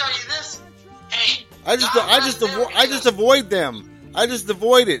 I'll tell you this. Hey, I just avoid them. I just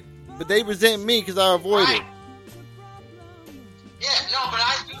avoid it, but they resent me because I avoid it. Yeah, no, but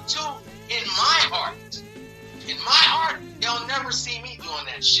I do too. In my heart, they'll never see me doing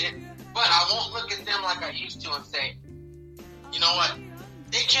that shit. But I won't look at them like I used to and say, you know what?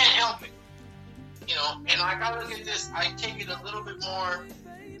 They can't help it. And like I look at this, I take it a little bit more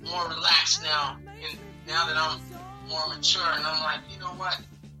relaxed now. And now that I'm more mature, and I'm like, you know what?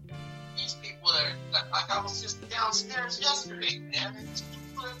 These people are like I was just downstairs yesterday, man. These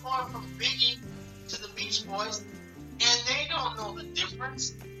people are going from Biggie to the Beach Boys, and they don't know the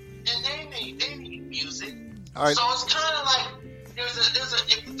difference, and they need music. All right. So it's kind of like there's a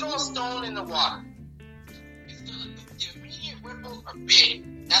if you throw a stone in the water, the immediate ripples are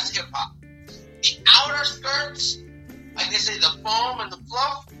big. That's hip hop. The outer skirts, like they say, the foam and the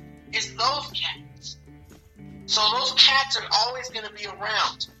fluff, is those cats. So those cats are always going to be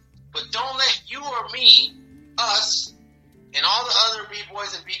around. But don't let you or me, us, and all the other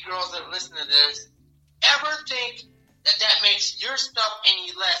B-boys and B-girls that listen to this, ever think that makes your stuff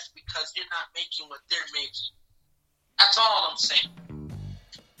any less because you're not making what they're making. That's all I'm saying.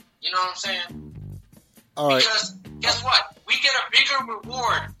 You know what I'm saying? All right. Because guess what? We get a bigger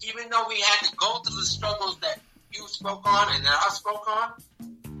reward even though we had to go through the struggles that you spoke on and that I spoke on.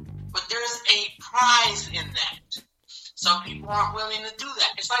 But there's a prize in that. Some people aren't willing to do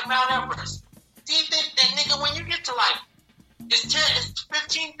that. It's like Mount Everest. See, nigga, when you get to it's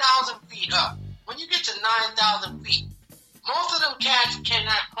 15,000 feet up. When you get to 9,000 feet, most of them cats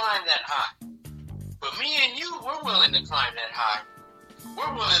cannot climb that high. But me and you, we're willing to climb that high.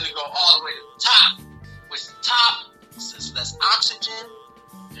 We're willing to go all the way to the top. Which the top, there's less oxygen.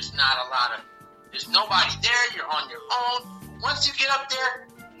 There's nobody there. You're on your own. Once you get up there,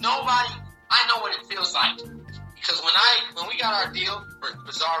 I know what it feels like. Because when we got our deal for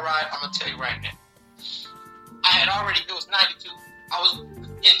Bizarre Ride, I'm going to tell you right now. It was 92. I was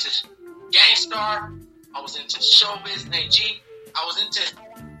into Gangstar. I was into Showbiz and AG. I was into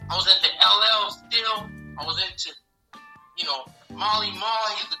LL still. I was into, Molly Mall.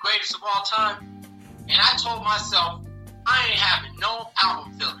 He's the greatest of all time. And I told myself, I ain't having no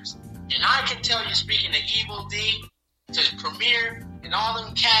album fillers. And I can tell you, speaking to Evil D, to Premier, and all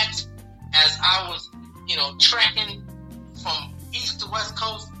them cats, as I was, trekking from East to West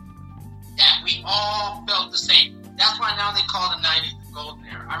Coast, that we all felt the same. That's why now they call the 90s the golden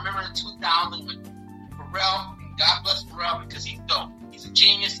era. I remember in 2000 with Pharrell, and God bless Pharrell because he's dope. He's a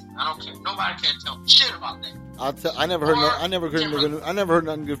genius. I don't care. Nobody can tell me shit about that. I never heard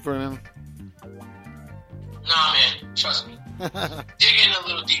nothing good from him. Nah, man, trust me. Dig in a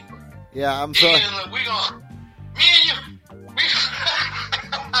little deeper. Yeah, I'm sorry. Me and you,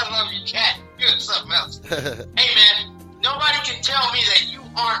 I love you, cat. You're something else. Hey, man, nobody can tell me that you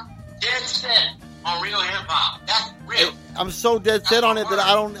aren't dead set on real hip hop. That's real. I'm so dead set on it that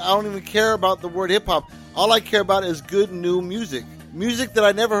I don't even care about the word hip hop. All I care about is good new music. music that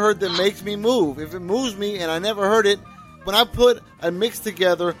I never heard that makes me move. If it moves me and I never heard it, when I put a mix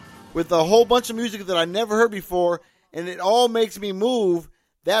together with a whole bunch of music that I never heard before, and it all makes me move,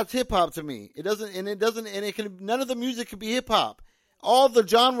 that's hip hop to me. None of the music can be hip hop. All the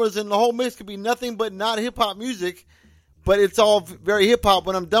genres in the whole mix could be nothing but not hip hop music, but it's all very hip hop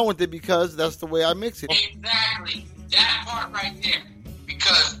when I'm done with it because that's the way I mix it. Exactly. That part right there.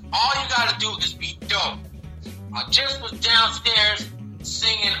 Because all you gotta do is be dope. I just was downstairs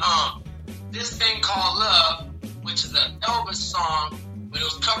singing this thing called Love, which is an Elvis song, but it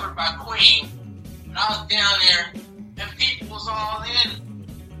was covered by Queen. And I was down there, and people was all in.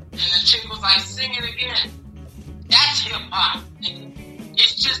 And the chick was like, sing it again. That's hip-hop.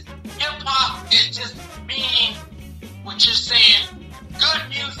 It's just, hip-hop is just meaning what you're saying. Good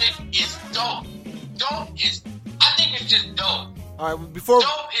music is dope. I think it's just dope. All right,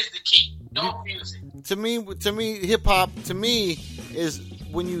 dope is the key. Dope music. To me, hip-hop, is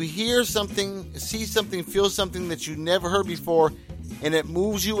when you hear something, see something, feel something that you never heard before, and it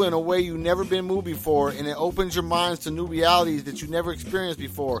moves you in a way you've never been moved before, and it opens your minds to new realities that you never experienced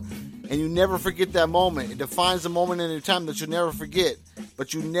before, and you never forget that moment. It defines a moment in your time that you'll never forget,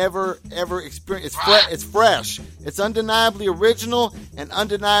 but you never, ever experience. It's fresh. It's undeniably original and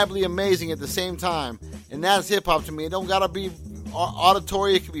undeniably amazing at the same time, and that's hip-hop to me. It don't gotta be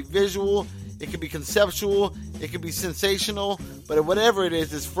auditory. It can be visual. It can be conceptual. It can be sensational. But whatever it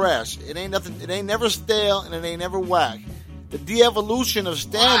is, it's fresh. It ain't nothing. It ain't never stale, and it ain't never whack. The de-evolution of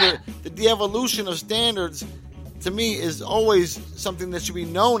standards, to me, is always something that should be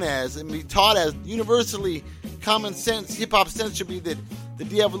known as and be taught as universally common sense. Hip hop sense should be that the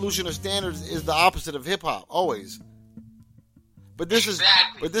de-evolution of standards is the opposite of hip hop, always. But this I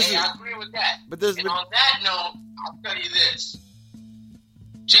agree with that. And on that note, I'll tell you this.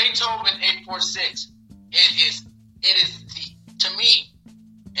 J. Tobin 846. It is to me,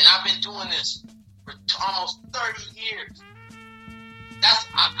 and I've been doing this for almost 30 years.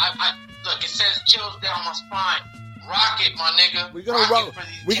 Look, it says chills down my spine. Rock it, my nigga. We're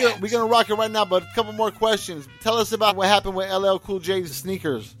gonna rock it right now, but a couple more questions. Tell us about what happened with LL Cool J's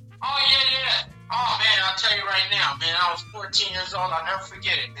sneakers. Oh, yeah. Oh, man, I'll tell you right now, man. I was 14 years old. I'll never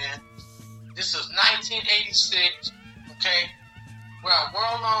forget it, man. This was 1986, okay? We're at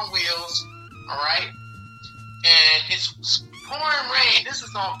World on Wheels, all right? And it's pouring rain. This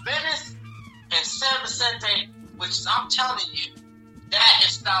is on Venice and San Vicente, which I'm telling you, that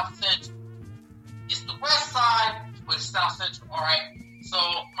is South Central. It's the west side, but it's South Central, all right? So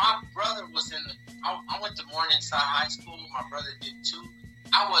my brother was I went to Morningside High School. My brother did too.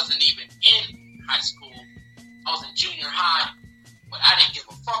 I wasn't even in high school. I was in junior high, but I didn't give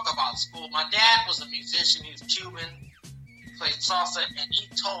a fuck about school. My dad was a musician. He was Cuban. He played salsa, and he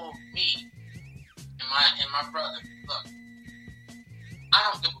told me and my brother, look, I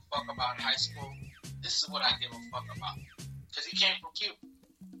don't give a fuck about high school. This is what I give a fuck about. Because he came from Cuba.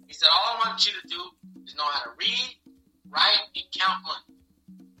 He said, all I want you to do is know how to read, write, and count money.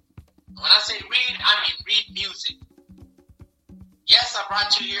 When I say read, I mean read music. Yes, I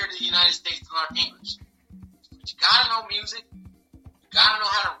brought you here to the United States to learn English. But you gotta know music. You gotta know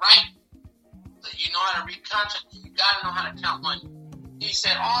how to write. So you know how to read contracts. You gotta know how to count money. He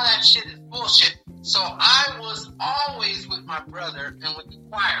said all that shit is bullshit. So I was always with my brother and with the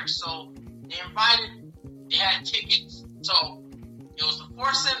choir. So they had tickets. So it was the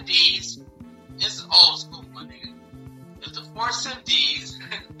 4 cent D's. This is old school, my nigga. It was the 4 cent D's.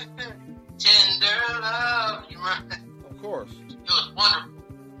 Tender love. You remember? Of course. It was wonderful.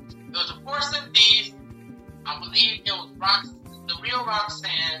 It was the 4 cent D's. I believe it was the real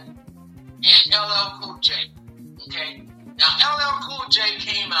Roxanne and LL Cool J. Okay? Now, LL Cool J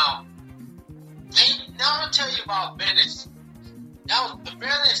came out. And now I'm going to tell you about Venice. That was the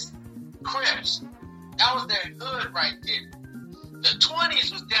Venice Crips. That was their hood right there. The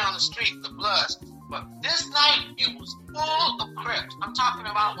 20s was down the street, the Bloods. But this night, it was full of Crips. I'm talking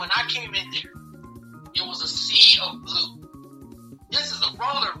about when I came in there, it was a sea of blue. This is a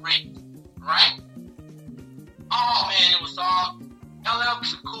roller rink, right? Oh, man, it was all... LL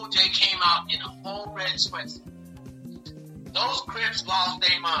Cool J came out in a whole red sweatsuit. Those Crips lost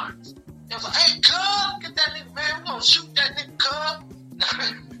their minds. They was like, hey, cub, get that nigga, man. We're going to shoot that nigga, cub.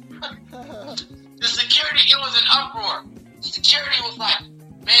 The security, it was an uproar. The security was like,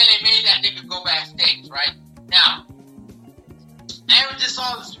 man, they made that nigga go backstage, right? Now, I just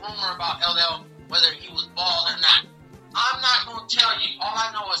saw this rumor about LL, whether he was bald or not. I'm not going to tell you. All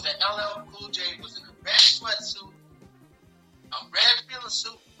I know is that LL Cool J was in a red sweatsuit, a red Fila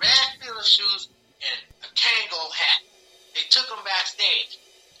suit, red Fila shoes, and a Kango hat. They took him backstage.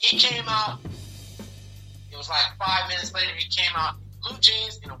 He came out. It was like 5 minutes later, he came out blue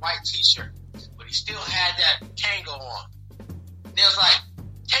jeans and a white t-shirt, but he still had that Kango on. They was like,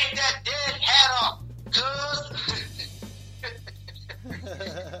 take that dead hat off, cuz.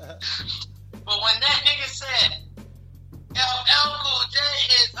 But when that nigga said, LL Cool J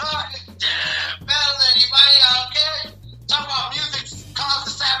is hard, better than anybody out there, talk about music caused the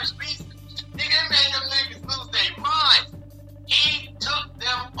savage beast, nigga, it made them niggas lose their minds. He took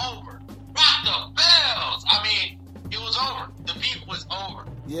them over. Rock the bells. I mean, it was over. The beef was over.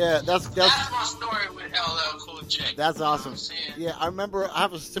 Yeah, that's my story with LL Cool J. That's awesome. Yeah, I remember I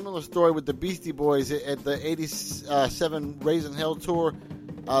have a similar story with the Beastie Boys at the 87 Raising Hell tour.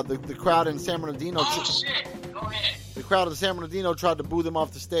 The crowd in San Bernardino. Oh shit! Go ahead. The crowd in San Bernardino tried to boo them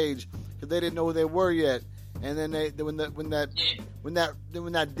off the stage because they didn't know who they were yet. And then when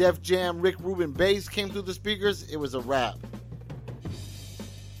that Def Jam Rick Rubin bass came through the speakers, it was a wrap.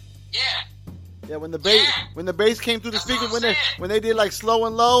 Yeah. Yeah, when the bass came through the speakers, when they did like Slow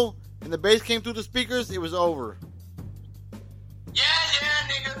and Low, and the bass came through the speakers, it was over. Yeah,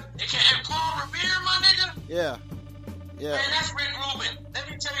 nigga. And Paul Revere, my nigga. Yeah. Man, that's Rick Rubin.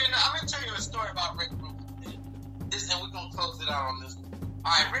 I'm gonna tell you a story about Rick Rubin. And we're gonna close it out on this. All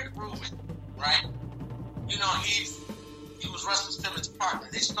right, Rick Rubin, right? You know he was Russell Simmons' partner.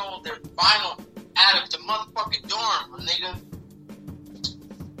 They stole their vinyl out of the motherfucking dorm, my nigga.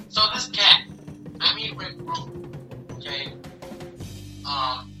 So this cat, I meet Rick Rubin, okay?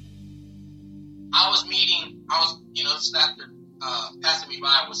 This is after Passing Me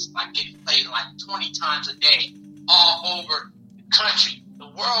By was like getting played like 20 times a day all over the country. The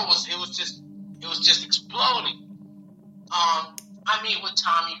world was just exploding. I meet with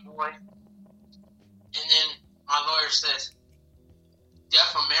Tommy Boy, and then my lawyer says,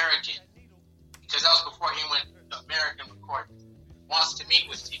 Deaf American, because that was before he went to American Recording, wants to meet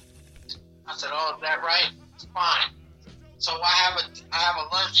with you. I said, oh, is that right? It's fine. So I have a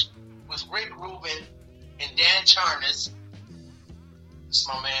lunch with Rick Rubin and Dan Charnas. It's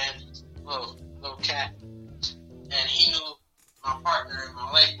my man, little cat. And he knew my partner in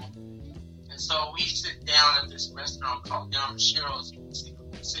my label. And so we sit down at this restaurant called Young Cheryl's in City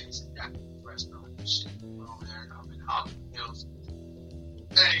restaurant and shit. We're over there and I'm in Hollywood Hills.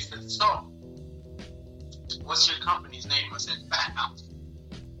 And he said, so, what's your company's name? I said, Fathouse.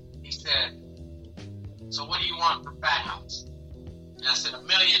 He said, so what do you want for Fathouse? And I said, $1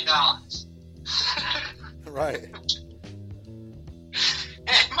 million. Right.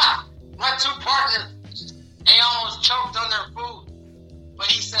 And my two partners, they almost choked on their food. But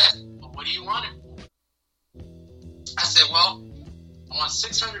he said, well, what do you want it for? I said, well, I want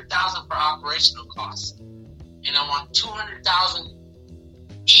 $600,000 for operational costs. And I want $200,000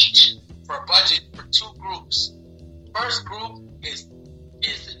 each for a budget for two groups. First group is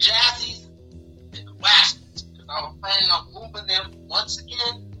the Jazzies and the Wascals. Because I was planning on moving them once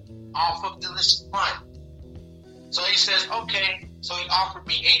again off of Delicious Fun. So he says, okay. So he offered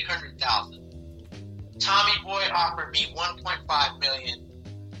me $800,000. Tommy Boy offered me $1.5 million.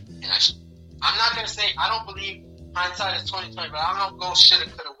 And I'm not going to say, I don't believe hindsight is 20/20, but I don't go shoulda,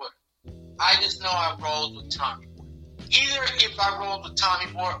 coulda, woulda. I just know I rolled with Tommy Boy. Either if I rolled with Tommy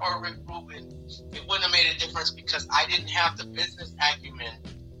Boy or Rick Rubin, it wouldn't have made a difference because I didn't have the business acumen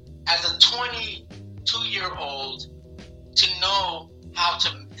as a 22-year-old to know how to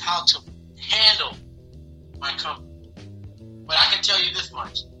handle my company. But I can tell you this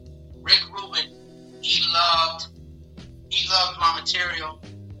much. Rick Rubin, he loved my material,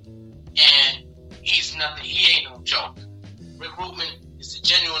 and he's nothing. He ain't no joke. Rick Rubin is a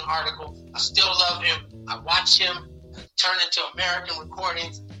genuine article. I still love him. I watch him turn into American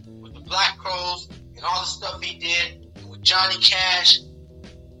Recordings with the Black Crows and all the stuff he did with Johnny Cash.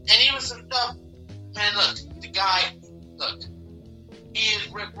 And even some stuff, man, look, the guy, he is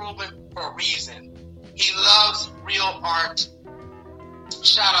Rick Rubin for a reason. He loves real art.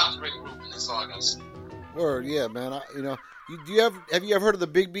 Shout out to Rick Rubin. That's all I gotta say. Word, yeah, man. Have you ever heard of the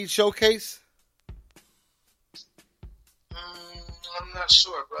Big Beat Showcase? I'm not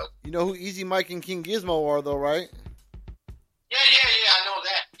sure, bro. You know who Easy Mike and King Gizmo are, though, right? Yeah, I know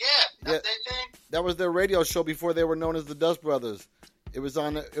that. Yeah, that's their thing. That was their radio show before they were known as the Dust Brothers. It was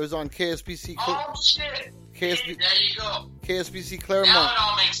on KSPC. Oh shit! There you go. KSPC Claremont. Now it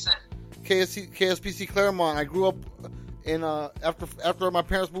all makes sense. KSPC Claremont. I grew up in after my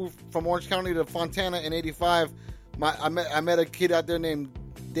parents moved from Orange County to Fontana in '85. I met a kid out there named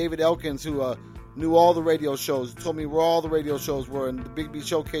David Elkins who knew all the radio shows. Told me where all the radio shows were, and the Big B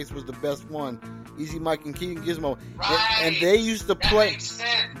Showcase was the best one. Easy Mike and King Gizmo, right. And they used to play. That makes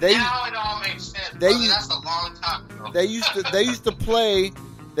sense. Now it all makes sense. That's a long time ago. They used to play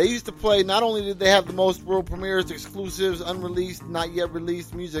They used to play, not only did they have the most world premieres, exclusives, unreleased, not yet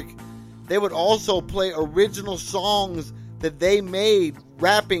released music, they would also play original songs that they made,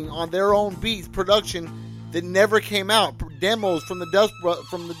 rapping on their own beats, production that never came out, demos from the Dust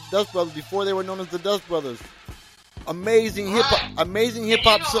Brothers before they were known as the Dust Brothers. Amazing hip hop, amazing hip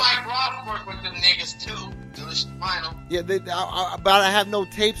hop. Mike Ross worked with them niggas too. Delicious Vinyl. Yeah, but I have no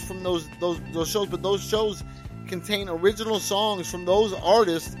tapes from those shows, but those shows contain original songs from those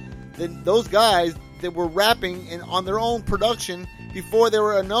artists, those guys that were rapping on their own production before they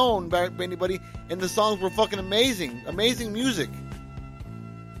were known by anybody, and the songs were fucking amazing music.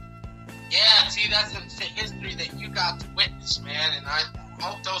 Yeah, see, that's the history that you got to witness, man, and I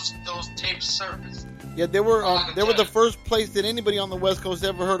hope those tapes surface. Yeah, they were the first place that anybody on the West Coast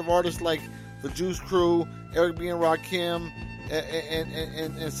ever heard of artists like the Juice Crew, Eric B. and Rakim,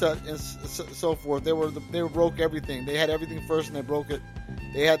 and so forth. They broke everything. They had everything first, and they broke it.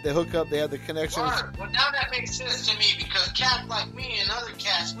 They had the hookup. They had the connections. Word. Well, now that makes sense to me because cats like me and other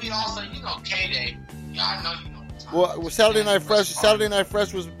cats, we also, K-Day. Yeah, I know you know. Well, Saturday Night Fresh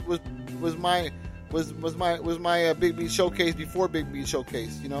was my Big Beat Showcase before Big Beat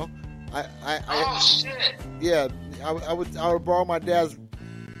Showcase. Shit. Yeah, I would borrow my dad's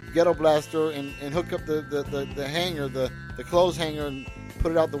ghetto blaster and hook up the hanger, the clothes hanger, and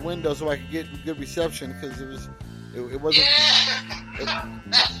put it out the window so I could get good reception because it wasn't. Yeah,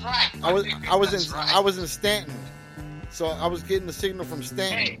 that's right. I was in Stanton, so I was getting the signal from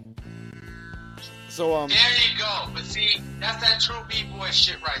Stanton. Hey. So there you go. But see, that's that true B-boy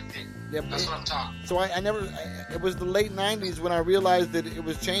shit right there. Yeah, that's what I'm talking. So I never. It was the late '90s when I realized that it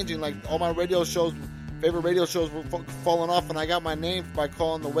was changing. Like all my favorite radio shows were falling off, and I got my name by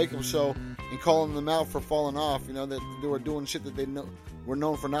calling the Wake Up Show and calling them out for falling off. That they were doing shit that they were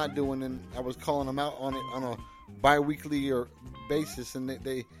known for not doing, and I was calling them out on it on a bi-weekly or basis, and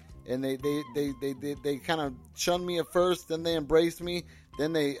they kind of shunned me at first, then they embraced me,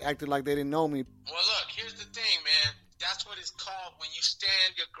 then they acted like they didn't know me. Well, look, here's the thing, man. That's what it's called when you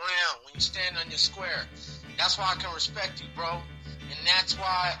stand your ground, when you stand on your square. That's why I can respect you, bro. And that's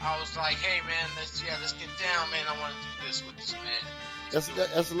why I was like, hey, man, let's get down, man. I want to do this with this, man.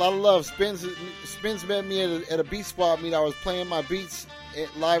 That's a lot of love. Spinz met me at a beat swap meet. I was playing my beats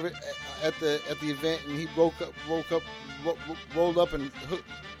live at the event, and he rolled up and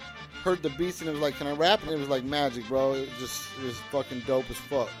heard the beats, and it was like, can I rap? And it was like magic, bro. It was fucking dope as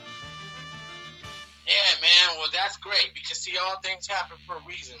fuck. Yeah, man. Well, that's great because see, all things happen for a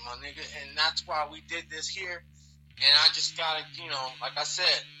reason, my nigga, and that's why we did this here. And I just gotta, like I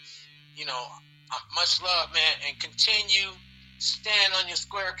said, much love, man, and continue stand on your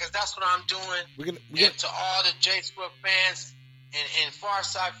square because that's what I'm doing. And to all the J Swift fans and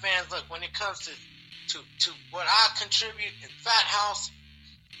Pharcyde fans, look, when it comes to what I contribute in Fathouse,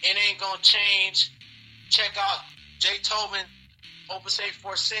 it ain't gonna change. Check out J Tobin, Opus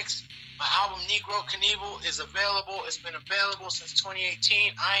 846. My album Negro Knievel is available. It's been available since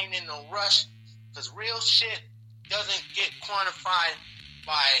 2018. I ain't in no rush because real shit doesn't get quantified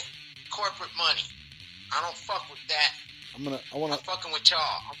by corporate money. I don't fuck with that. I'm fucking with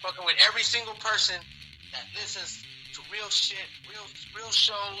y'all. I'm fucking with every single person that listens to real shit, real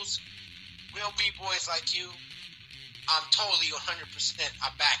shows, real B-boys like you. I'm totally 100%. I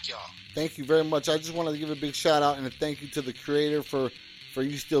back y'all. Thank you very much. I just wanted to give a big shout out and a thank you to the creator for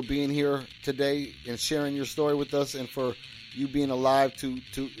you still being here today and sharing your story with us, and for you being alive to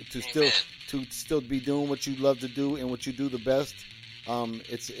still be doing what you love to do and what you do the best.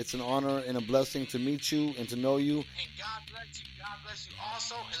 It's an honor and a blessing to meet you and to know you. And God bless you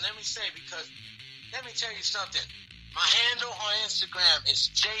also. And let me tell you something. My handle on Instagram is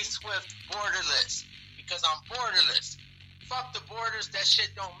JSwiftBorderless because I'm borderless. Fuck the borders. That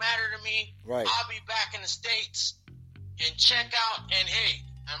shit don't matter to me. Right. I'll be back in the States. And check out, and hey,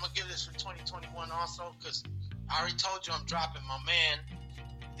 I'm going to give this for 2021 also, because I already told you I'm dropping my man,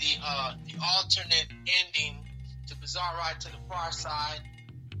 the alternate ending to Bizarre Ride to the Far Side,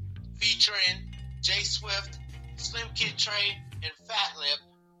 featuring J Swift, Slim Kid Trey, and Fat Lip,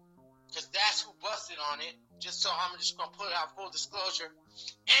 because that's who busted on it, just so I'm just going to put out full disclosure.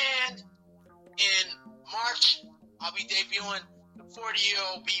 And in March, I'll be debuting the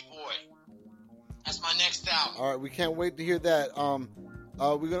 40-Year-Old B-Boy. That's my next album. All right, we can't wait to hear that.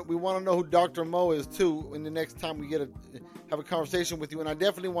 We want to know who Dr. Mo is too. In the next time we have a conversation with you, and I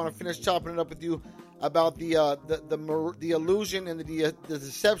definitely want to finish chopping it up with you about the illusion and the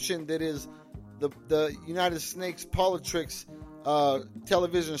deception that is the United Snakes Politricks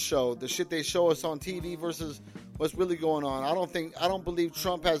television show. The shit they show us on TV versus what's really going on. I don't believe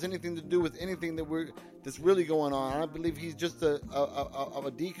Trump has anything to do with anything that that's really going on. I believe he's just a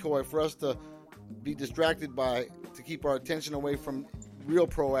decoy for us to be distracted by, to keep our attention away from real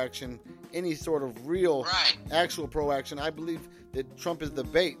pro-action, any sort of real, actual pro-action. I believe that Trump is the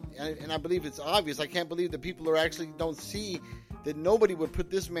bait, and I believe it's obvious. I can't believe that people don't see that nobody would put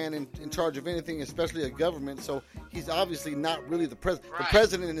this man in charge of anything, especially a government. So he's obviously not really the president. The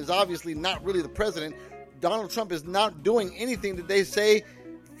president is obviously not really the president. Donald Trump is not doing anything that they say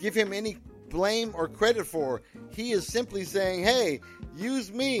give him any blame or credit for. He is simply saying, hey,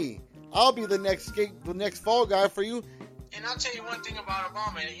 use me. I'll be the next fall guy for you. And I'll tell you one thing about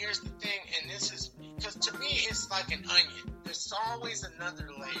Obama, and here's the thing, and this is, because to me it's like an onion. There's always another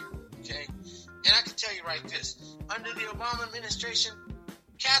layer, okay? And I can tell you right this. Under the Obama administration,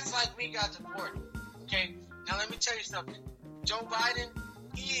 cats like me got deported, okay? Now let me tell you something. Joe Biden,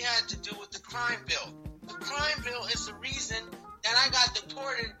 he had to do with the crime bill. The crime bill is the reason that I got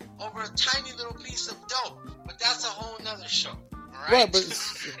deported over a tiny little piece of dope. But that's a whole nother show, all right?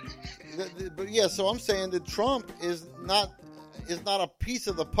 But yeah, so I'm saying that Trump is not a piece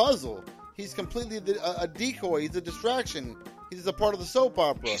of the puzzle. He's completely a decoy. He's a distraction. He's a part of the soap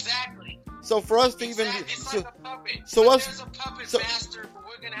opera. Exactly. So for us to even, it's like a puppet. There's a puppet master, but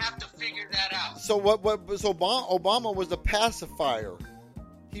we're gonna have to figure that out. So So Obama was a pacifier.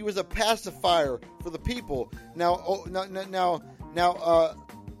 He was a pacifier for the people. Now,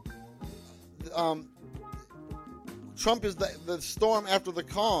 Trump is the storm after the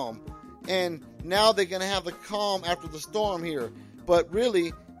calm, and now they're gonna have the calm after the storm here. But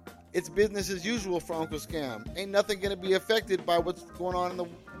really, it's business as usual for Uncle Scam. Ain't nothing gonna be affected by what's going on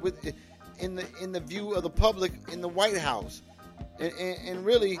in the view of the public in the White House. And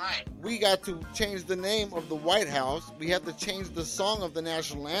really, we got to change the name of the White House. We have to change the song of the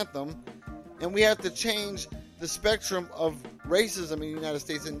national anthem, and we have to change the spectrum of racism in the United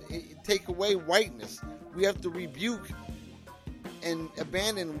States and take away whiteness. We have to rebuke and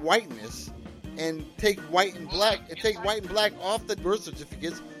abandon whiteness and take white and black off the birth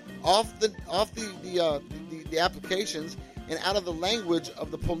certificates, off the applications, and out of the language of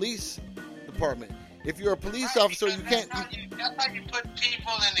the police department. If you're a police officer, you can't. That's how you put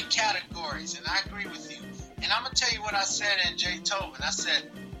people into categories, and I agree with you. And I'm gonna tell you what I said in Jay Tobin. I said,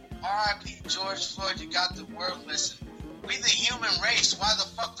 "R.I.P. George Floyd. You got the word. Listen, we the human race. Why the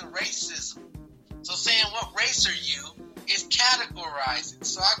fuck the racism? So saying what race are you is categorizing.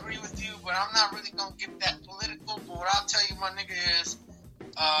 So I agree with you, but I'm not really gonna get that political. But what I'll tell you, my nigga, is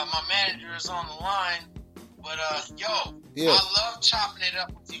my manager is on the line. But, I love chopping it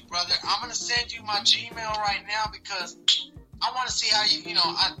up with you, brother. I'm going to send you my Gmail right now because I want to see how you do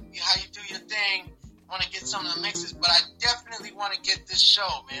your thing. I want to get some of the mixes, but I definitely want to get this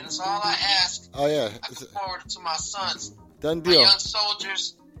show, man. That's all I ask. Oh, yeah. I look forward to my sons. Done deal. My young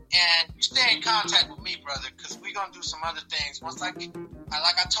soldiers. And you stay in contact with me, brother, because we're going to do some other things. Once like I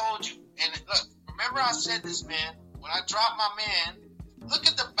told you. And look, remember I said this, man. When I drop my man, look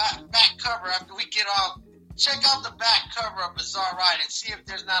at the back cover after we get off. Check out the back cover of Bizarre Ride and see if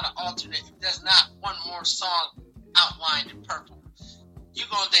there's not an alternate, if there's not one more song outlined in purple. You're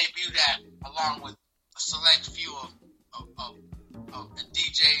going to debut that along with a select few of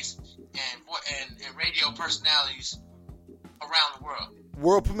DJs and radio personalities around the world.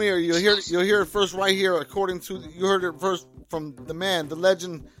 World premiere. You'll hear it first right here. You heard it first from the man, the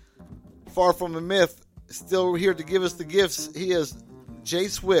legend, far from a myth, still here to give us the gifts. He is Jay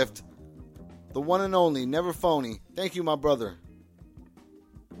Swift. The one and only, never phony. Thank you, my brother.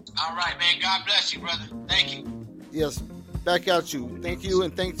 All right, man. God bless you, brother. Thank you. Yes, back at you. Thank you,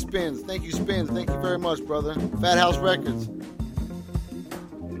 and thanks, Spinz. Thank you, Spinz. Thank you very much, brother. Fathouse Records.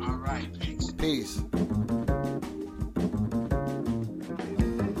 All right, peace. Peace.